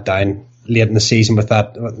until he went down late in the season with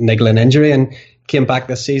that niggling injury, and came back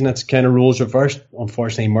this season. It's kind of roles reversed.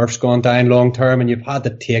 Unfortunately, Murph's gone down long term, and you've had to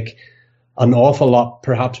take an awful lot,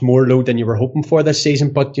 perhaps more load than you were hoping for this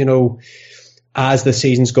season. But, as the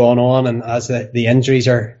season's gone on and as the injuries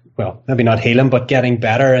are, well, maybe not healing, but getting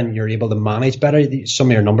better, and you're able to manage better, some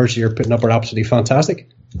of your numbers you're putting up are absolutely fantastic.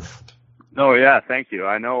 No, yeah, thank you.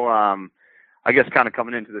 I know, I guess kind of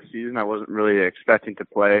coming into the season, I wasn't really expecting to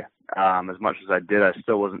play as much as I did. I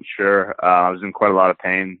still wasn't sure. I was in quite a lot of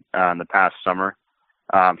pain in the past summer,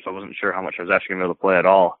 so I wasn't sure how much I was actually going to be able to play at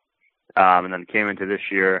all. And then came into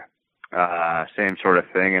this year, same sort of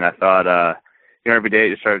thing, and I thought, every day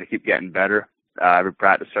it just started to keep getting better. Every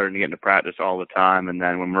practice started to get into practice all the time, and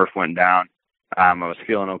then when Murph went down, I was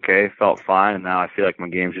feeling okay, felt fine, and now I feel like my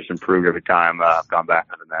game's just improved every time I've gone back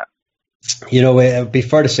into that. It'd be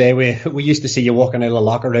fair to say we used to see you walking out of the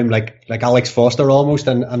locker room like Alex Foster almost,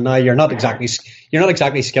 and now you're not exactly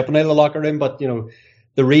skipping out of the locker room, but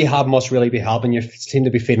the rehab must really be helping. You seem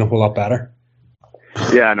to be feeling a whole lot better.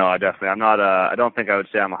 Yeah, no, definitely. I'm not. I don't think I would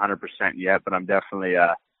say I'm 100% yet, but I'm definitely.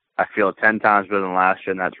 I feel 10 times better than last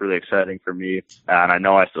year, and that's really exciting for me. And I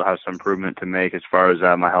know I still have some improvement to make as far as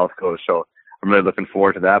my health goes, so I'm really looking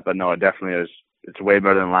forward to that. But no, it definitely is. It's way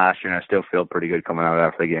better than last year, and I still feel pretty good coming out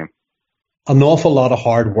after the game. An awful lot of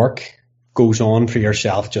hard work goes on for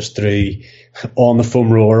yourself just through on the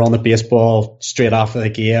foam roller, on the baseball, straight after the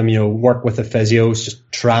game, work with the physios,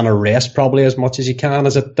 just trying to rest probably as much as you can.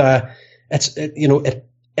 Is it,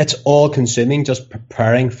 it's all consuming just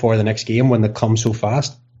preparing for the next game when they come so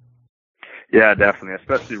fast? Yeah, definitely.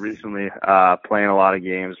 Especially recently, playing a lot of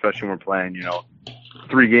games, especially when we're playing,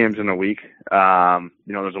 3 games in a week.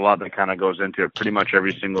 There's a lot that kind of goes into it pretty much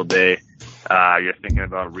every single day. You're thinking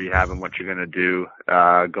about rehabbing, what you're going to do,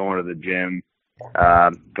 going to the gym,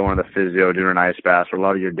 going to the physio, doing an ice bath. So a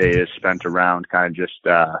lot of your day is spent around kind of just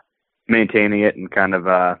maintaining it and kind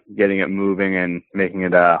of getting it moving and making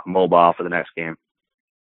it mobile for the next game.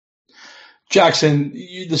 Jackson,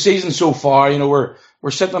 the season so far,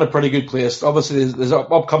 we're sitting in a pretty good place. Obviously, there's an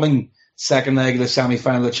upcoming second leg of the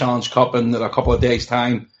semi-final of the Challenge Cup in a couple of days'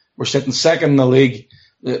 time. We're sitting second in the league.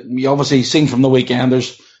 You obviously seen from the weekend,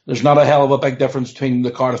 there's not a hell of a big difference between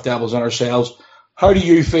the Cardiff Devils and ourselves. How do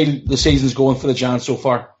you feel the season's going for the Giants so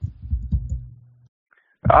far?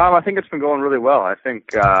 I think it's been going really well. I think,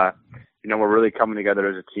 we're really coming together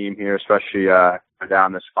as a team here, especially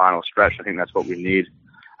down this final stretch. I think that's what we need.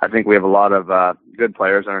 I think we have a lot of good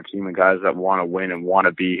players on our team and guys that want to win and want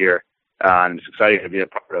to be here. And it's exciting to be a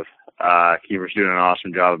part of. Keefer's doing an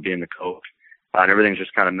awesome job of being the coach. And everything's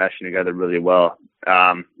just kind of meshing together really well.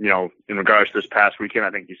 In regards to this past weekend, I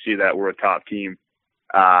think you see that we're a top team.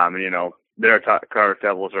 They're Cardiff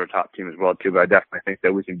Devils are a top team as well, too. But I definitely think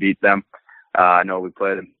that we can beat them. I know we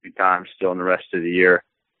played them a few times still in the rest of the year.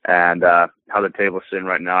 And how the table's sitting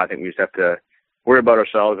right now, I think we just have to worry about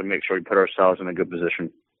ourselves and make sure we put ourselves in a good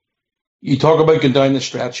position. You talk about going down the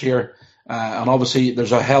stretch here, and obviously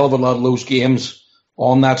there's a hell of a lot of those games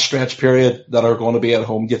on that stretch period that are going to be at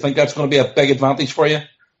home. Do you think that's going to be a big advantage for you?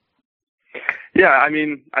 Yeah, I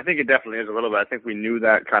think it definitely is a little bit. I think we knew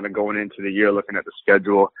that kind of going into the year, looking at the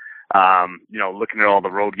schedule, looking at all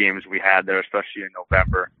the road games we had there, especially in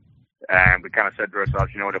November. And we kind of said to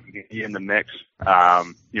ourselves, you know what, if we can be in the mix,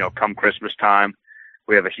 come Christmas time,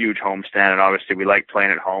 we have a huge homestand, and obviously we like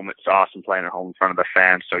playing at home. It's awesome playing at home in front of the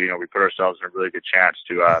fans. So, we put ourselves in a really good chance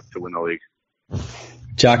to win the league.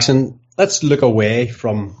 Jackson, let's look away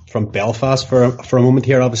from Belfast for a moment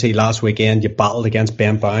here. Obviously, last weekend you battled against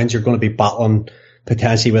Ben Bounds. You're going to be battling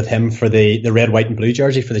potentially with him for the red, white and blue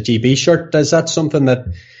jersey for the GB shirt. Is that something that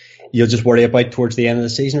you'll just worry about towards the end of the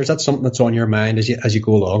season, or is that something that's on your mind as you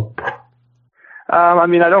go along? I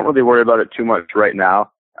don't really worry about it too much right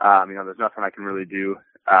now. There's nothing I can really do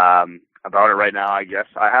about it right now, I guess.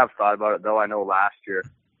 I have thought about it, though. I know last year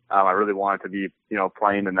I really wanted to be,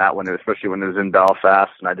 playing in that one, especially when it was in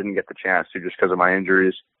Belfast, and I didn't get the chance to just because of my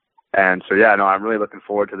injuries. And so, I'm really looking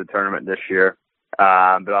forward to the tournament this year. But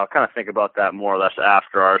I'll kind of think about that more or less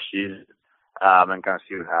after our season and kind of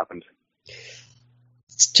see what happens.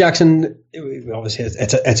 Jackson, obviously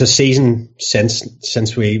it's a season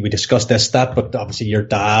since we discussed this stat, but obviously your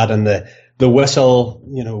dad and the whistle,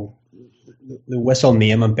 the whistle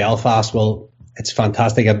name in Belfast, well, it's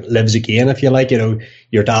fantastic. It lives again, if you like.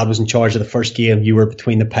 Your dad was in charge of the first game. You were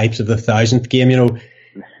between the pipes of the 1,000th game.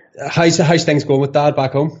 How's things going with Dad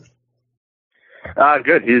back home?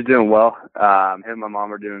 Good. He's doing well. Him and my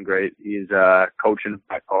mom are doing great. He's coaching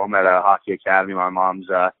back home at a hockey academy. My mom's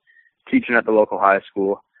teaching at the local high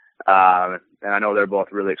school. And I know they're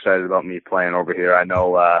both really excited about me playing over here. I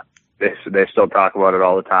know they still talk about it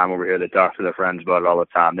all the time over here. They talk to their friends about it all the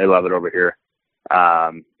time. They love it over here.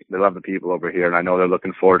 They love the people over here, and I know they're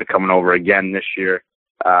looking forward to coming over again this year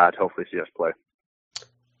to hopefully see us play.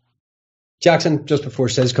 Jackson, just before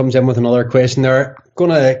Sis comes in with another question there,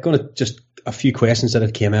 gonna just a few questions that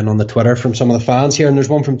have came in on the Twitter from some of the fans here, and there's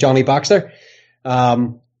one from Johnny Baxter.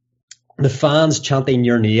 The fans chanting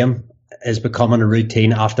your name is becoming a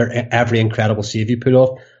routine after every incredible save you pull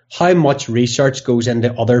off. How much research goes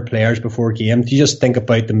into other players before games? Do you just think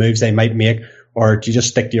about the moves they might make, or do you just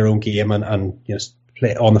stick to your own game and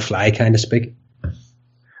play on the fly, kind of speak?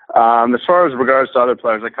 As far as regards to other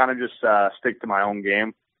players, I kind of just stick to my own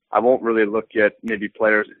game. I won't really look at maybe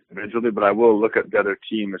players individually, but I will look at the other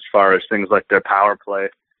team as far as things like their power play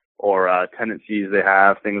or tendencies they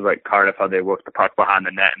have, things like Cardiff, how they work the puck behind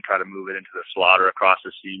the net and try to move it into the slot or across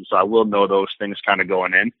the seam. So I will know those things kind of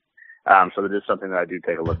going in. So that is something that I do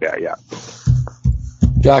take a look at, yeah.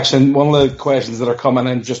 Jackson, one of the questions that are coming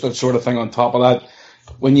in, just a sort of thing on top of that,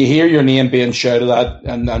 when you hear your name being shouted at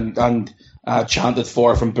and chanted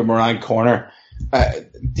for from Boomerang Corner,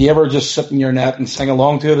 do you ever just sit in your net and sing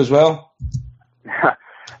along to it as well?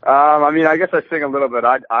 I guess I sing a little bit.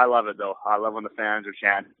 I love it, though. I love when the fans are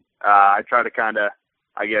chanting. I try to kind of,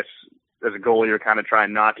 I guess, as a goalie, you're kind of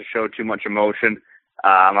trying not to show too much emotion.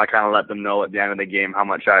 I kind of let them know at the end of the game how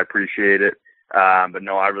much I appreciate it. But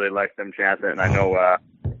no, I really like them chanting it. And I know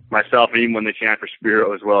myself, even when they chant for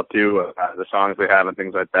Spiro as well, too, the songs they have and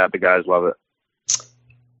things like that, the guys love it.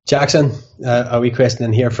 Jackson, a wee question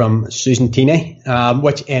in here from Susan Tini.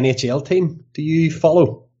 Which NHL team do you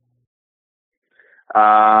follow?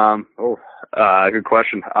 Good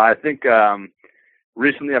question. I think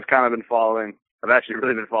recently I've actually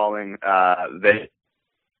really been following the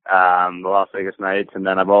Las Vegas Knights, and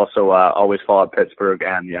then I've also always followed Pittsburgh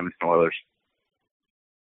and the Edmonton Oilers.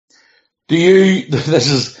 Do you? This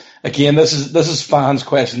is fans'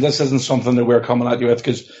 question. This isn't something that we're coming at you with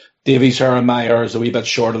because Davy's hair and my hair is a wee bit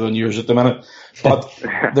shorter than yours at the minute. But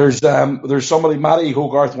there's somebody, Matty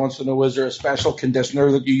Hogarth wants to know: is there a special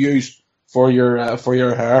conditioner that you use for your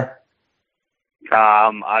hair?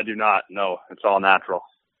 I do not. No, it's all natural.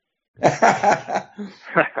 Here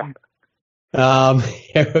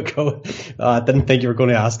we go. I didn't think you were going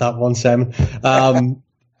to ask that one, Simon.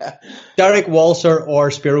 Derek Walser or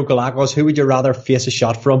Spiro Galakos, who would you rather face a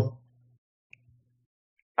shot from?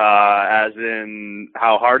 As in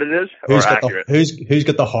how hard it is, or accurate? Who's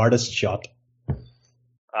got the hardest shot?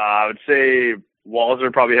 I would say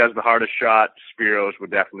Walser probably has the hardest shot. Spiro's would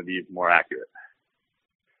definitely be more accurate.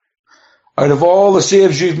 Out of all the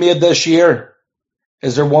saves you've made this year,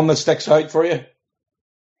 is there one that sticks out for you?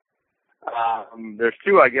 There's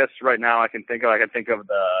two, I guess, right now I can think of. I can think of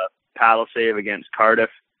the paddle save against Cardiff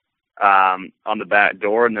on the back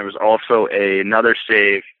door, and there was also another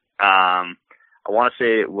save. I want to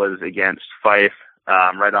say it was against Fife,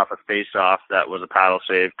 right off a face-off. That was a paddle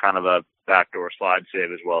save, kind of a backdoor slide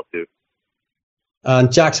save as well, too.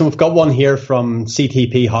 And Jackson, we've got one here from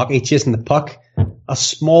CTP Hockey, Chasing the Puck. A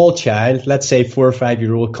small child, let's say 4 or 5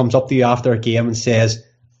 year old, comes up to you after a game and says,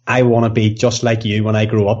 "I want to be just like you when I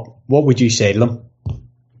grow up." What would you say to them?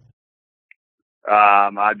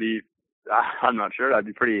 I'm not sure. I'd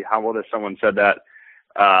be pretty humbled if someone said that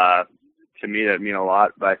to me that mean a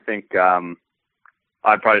lot. But I think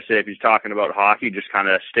I'd probably say if he's talking about hockey, just kind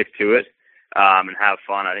of stick to it and have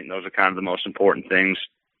fun. I think those are kind of the most important things.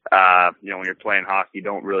 When you're playing hockey, you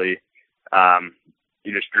don't really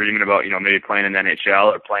you're just dreaming about maybe playing in the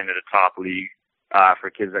NHL or playing at a top league for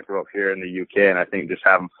kids that grow up here in the UK. And I think just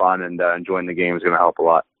having fun and enjoying the game is going to help a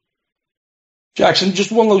lot. Jackson,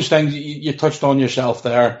 just one of those things you touched on yourself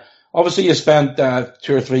there. Obviously, you spent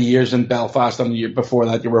 2 or 3 years in Belfast, and the year before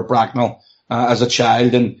that, you were at Bracknell as a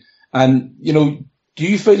child. And do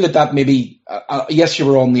you feel that maybe, yes, you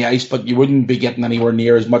were on the ice, but you wouldn't be getting anywhere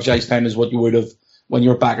near as much ice time as what you would have when you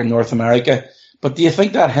were back in North America? But do you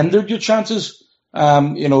think that hindered your chances,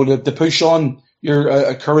 to push on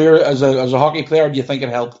your career as a hockey player? Or do you think it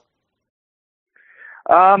helped?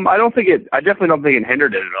 I definitely don't think it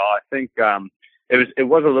hindered it at all. I think it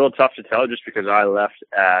was a little tough to tell just because I left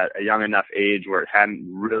at a young enough age where it hadn't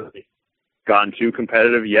really gotten too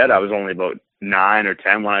competitive yet. I was only about 9 or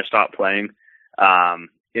 10 when I stopped playing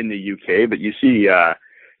in the UK. But you see,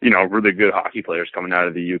 really good hockey players coming out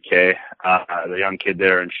of the UK. The young kid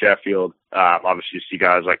there in Sheffield. Obviously, you see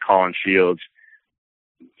guys like Colin Shields,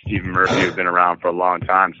 Stephen Murphy, who've been around for a long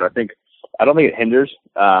time. So I don't think it hinders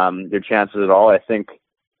your chances at all. I think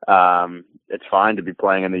it's fine to be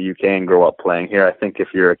playing in the UK and grow up playing here. I think if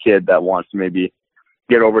you're a kid that wants to maybe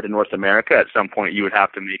get over to North America, at some point you would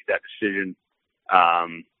have to make that decision,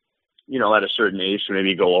 at a certain age to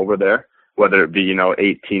maybe go over there, whether it be,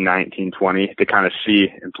 18, 19, 20, to kind of see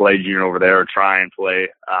and play junior over there or try and play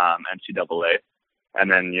NCAA. And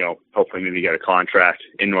then, hopefully maybe get a contract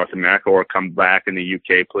in North America or come back in the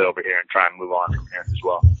UK, play over here and try and move on from here as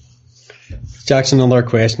well. Jackson, another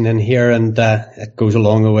question in here, and it goes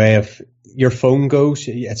along the way of your phone goes.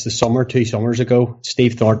 It's the summer, 2 summers ago.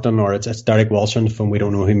 Steve Thornton or it's Derek Wilson's phone. We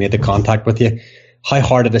don't know who made the contact with you. How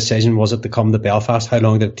hard a decision was it to come to Belfast? How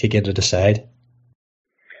long did it take you to decide?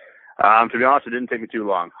 To be honest, it didn't take me too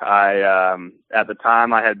long. At the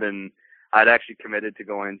time I'd actually committed to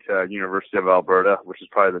going to University of Alberta, which is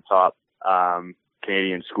probably the top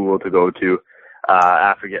Canadian school to go to.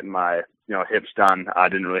 After getting my hips done, I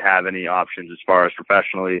didn't really have any options as far as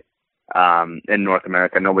professionally in North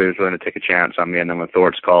America. Nobody was willing to take a chance on me. And then when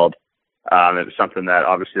Thorts called, it was something that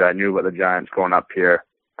obviously I knew about the Giants growing up here.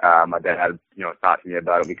 My dad had talked to me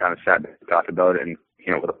about it. We kind of sat and talked about it and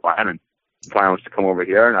came up with a plan. And the plan was to come over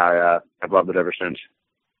here, and I've loved it ever since.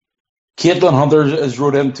 Caitlin Hunter has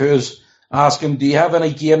wrote into us asking, do you have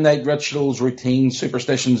any game night rituals, routines,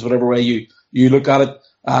 superstitions, whatever way you look at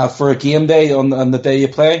it, for a game day on the day you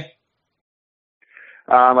play?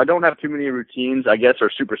 I don't have too many routines, I guess, or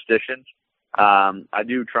superstitions. I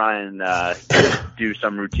do try and do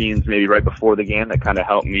some routines maybe right before the game that kind of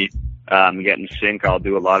help me get in sync. I'll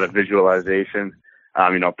do a lot of visualization,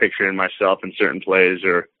 picturing myself in certain plays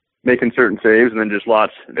or making certain saves, and then just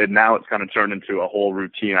lots. And now it's kind of turned into a whole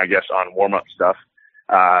routine, I guess, on warm-up stuff,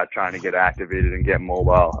 trying to get activated and get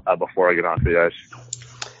mobile before I get onto the ice.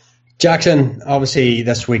 Jackson, obviously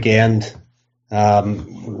this weekend,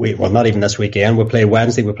 not even this weekend, we play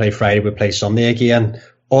Wednesday, we play Friday, we play Sunday again.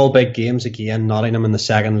 All big games again. Nottingham in the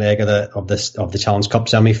second leg of the Challenge Cup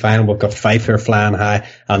semi-final. We've got Fife here flying high,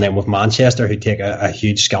 and then with Manchester, who take a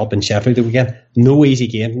huge scalp in Sheffield weekend. No easy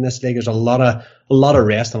games in this league. There's a lot of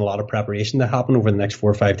rest and a lot of preparation to happen over the next 4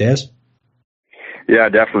 or 5 days. Yeah,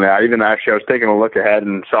 definitely. I was taking a look ahead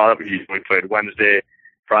and saw that we played Wednesday,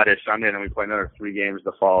 Friday, Sunday, and then we play another 3 games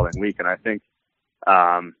the following week. And I think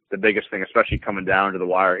the biggest thing, especially coming down to the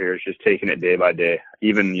wire here, is just taking it day by day.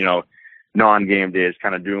 Even non-game days,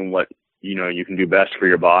 kind of doing what you can do best for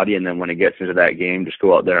your body, and then when it gets into that game, just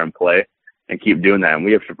go out there and play and keep doing that. And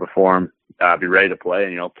we have to perform, be ready to play,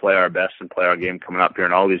 and play our best and play our game coming up here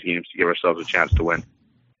in all these games to give ourselves a chance to win.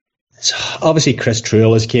 So obviously, Chris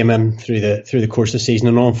Truell has came in through the course of the season,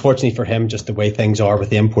 and unfortunately for him, just the way things are with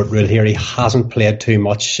the import rule here, he hasn't played too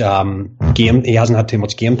much game. He hasn't had too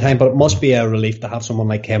much game time, but it must be a relief to have someone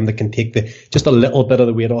like him that can take just a little bit of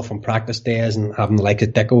the weight off on practice days, and having like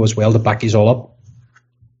Dicko as well to back you all up.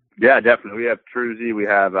 Yeah, definitely. We have Truzy, we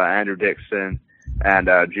have Andrew Dixon, and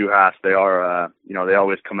Juhas. They are, they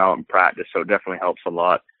always come out and practice, so it definitely helps a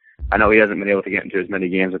lot. I know he hasn't been able to get into as many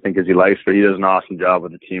games, I think, as he likes, but he does an awesome job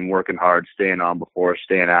with the team, working hard, staying on before,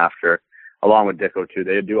 staying after, along with Dicko, too.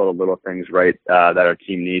 They do all the little things right that our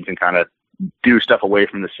team needs and kind of do stuff away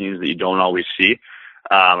from the scenes that you don't always see.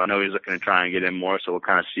 I know he's looking to try and get in more, so we'll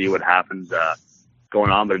kind of see what happens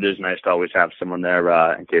going on, but it is nice to always have someone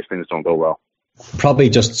there in case things don't go well. Probably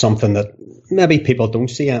just something that maybe people don't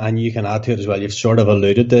see, and you can add to it as well. You've sort of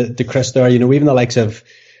alluded to Chris there. Even the likes of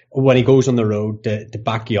when he goes on the road to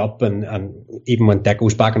back you up, and even when Dick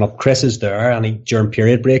goes backing up, Chris is there, and during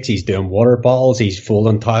period breaks, he's doing water bottles, he's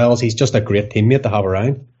folding towels. He's just a great teammate to have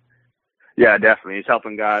around. Yeah, definitely. He's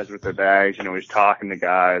helping guys with their bags. He's talking to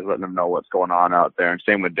guys, letting them know what's going on out there. And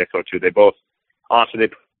same with Dicko too. They both, honestly,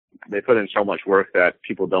 they put in so much work that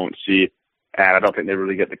people don't see, and I don't think they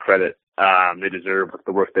really get the credit they deserve with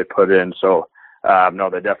the work they put in. So, no,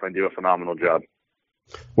 they definitely do a phenomenal job.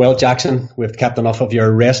 Well, Jackson, we've kept enough of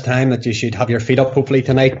your rest time that you should have your feet up hopefully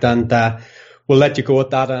tonight, and we'll let you go at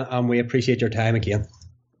that, and we appreciate your time again.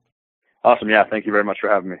 Awesome. Yeah, thank you very much for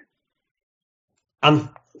having me. And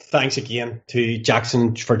thanks again to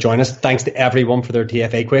Jackson for joining us. Thanks to everyone for their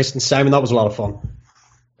TFA questions. Simon, that was a lot of fun.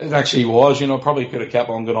 It actually was. Probably could have kept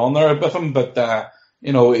on going on there with him, but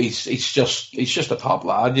he's just a top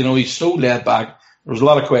lad. He's so laid back. There was a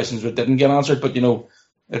lot of questions that didn't get answered, but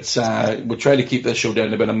it's we try to keep this show down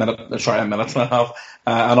to about a minute and a half,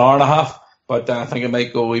 an hour and a half. But I think it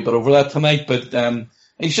might go a wee bit over that tonight. But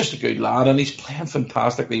he's just a good lad, and he's playing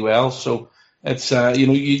fantastically well. So it's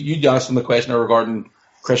you asked him the question regarding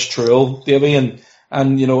Chris Truell, Davey, and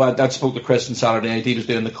I spoke to Chris on Saturday night. He was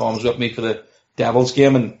doing the comms with me for the Devils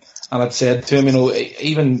game, and I'd said to him,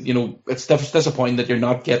 it's disappointing that you're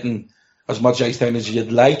not getting as much ice time as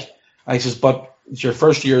you'd like. I says, but it's your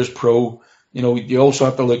first year as pro. You also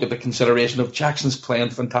have to look at the consideration of Jackson's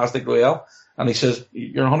playing fantastically well. And he says,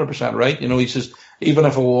 you're 100% right. He says, even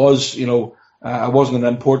if it was, I wasn't an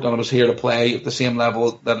import and I was here to play at the same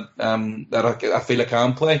level that I feel I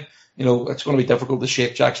can play, it's going to be difficult to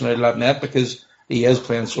shake Jackson out of that net because he is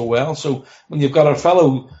playing so well. So when you've got a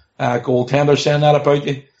fellow goaltender saying that about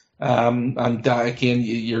you, and again,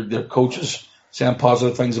 your coaches saying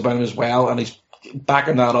positive things about him as well, and he's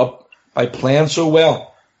backing that up by playing so well.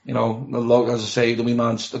 As I say, the wee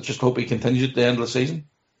man, I just hope he continues at the end of the season.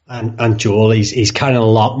 And Joel, he's carrying a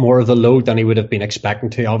lot more of the load than he would have been expecting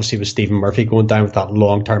to. Obviously, with Stephen Murphy going down with that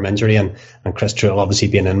long-term injury, and Chris Truell obviously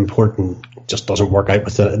being an import and just doesn't work out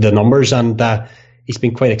with the numbers, and he's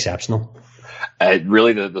been quite exceptional.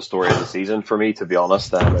 Really the story of the season for me, to be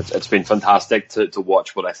honest. It's been fantastic to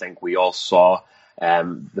watch what I think we all saw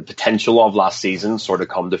the potential of last season sort of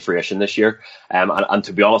come to fruition this year. And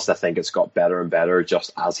to be honest, I think it's got better and better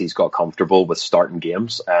just as he's got comfortable with starting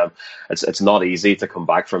games. It's not easy to come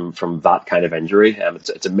back from that kind of injury.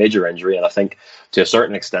 It's a major injury, and I think to a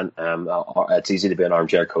certain extent, it's easy to be an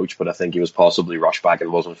armchair coach, but I think he was possibly rushed back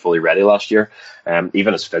and wasn't fully ready last year.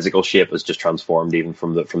 Even his physical shape has just transformed even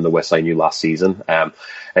from the Wes I knew last season.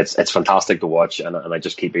 It's fantastic to watch, and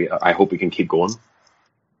I hope he can keep going.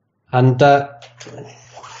 And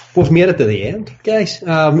we've made it to the end, guys.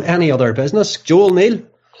 Any other business? Joel, Neil?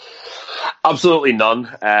 Absolutely none.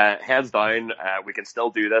 Heads down. We can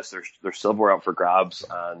still do this. There's silverware up for grabs,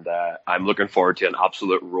 and I'm looking forward to an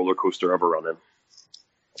absolute roller coaster of a run-in.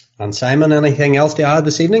 And Simon, anything else to add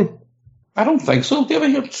this evening? I don't think so,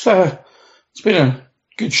 David. It's been a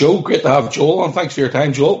good show. Great to have Joel on. Thanks for your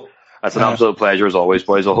time, Joel. That's an absolute pleasure as always,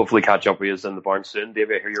 boys. I'll hopefully catch up with you in the barn soon.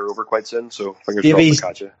 Davey, I hear you're over quite soon, so fingers crossed to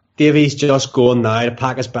catch you. Davy's just going now to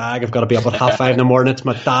pack his bag. I've got to be up at 5:30 in the morning. It's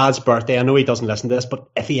my dad's birthday. I know he doesn't listen to this, but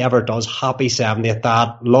if he ever does, happy 70th,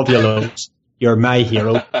 Dad. Love you loads. You're my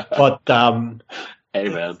hero. But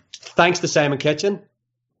amen. Thanks to Simon Kitchen.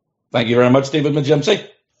 Thank you very much, David McGimsey.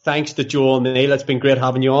 Thanks to Joel and Neil. It's been great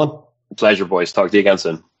having you on. Pleasure, boys. Talk to you again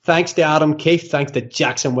soon. Thanks to Adam Keefe. Thanks to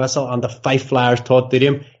Jackson Whistle and the Fife Flyers Todd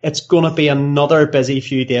Dudium. It's going to be another busy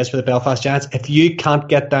few days for the Belfast Giants. If you can't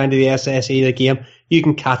get down to the SSE the game, you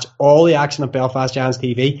can catch all the action on Belfast Giants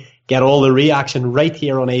TV. Get all the reaction right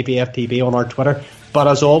here on ABF TV on our Twitter. But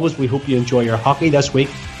as always, we hope you enjoy your hockey this week,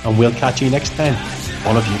 and we'll catch you next time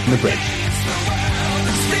on A View from the Bridge.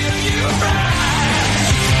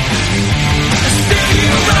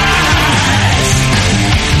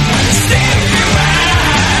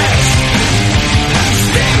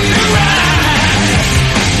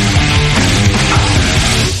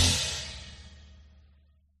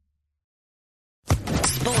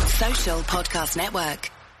 Podcast Network.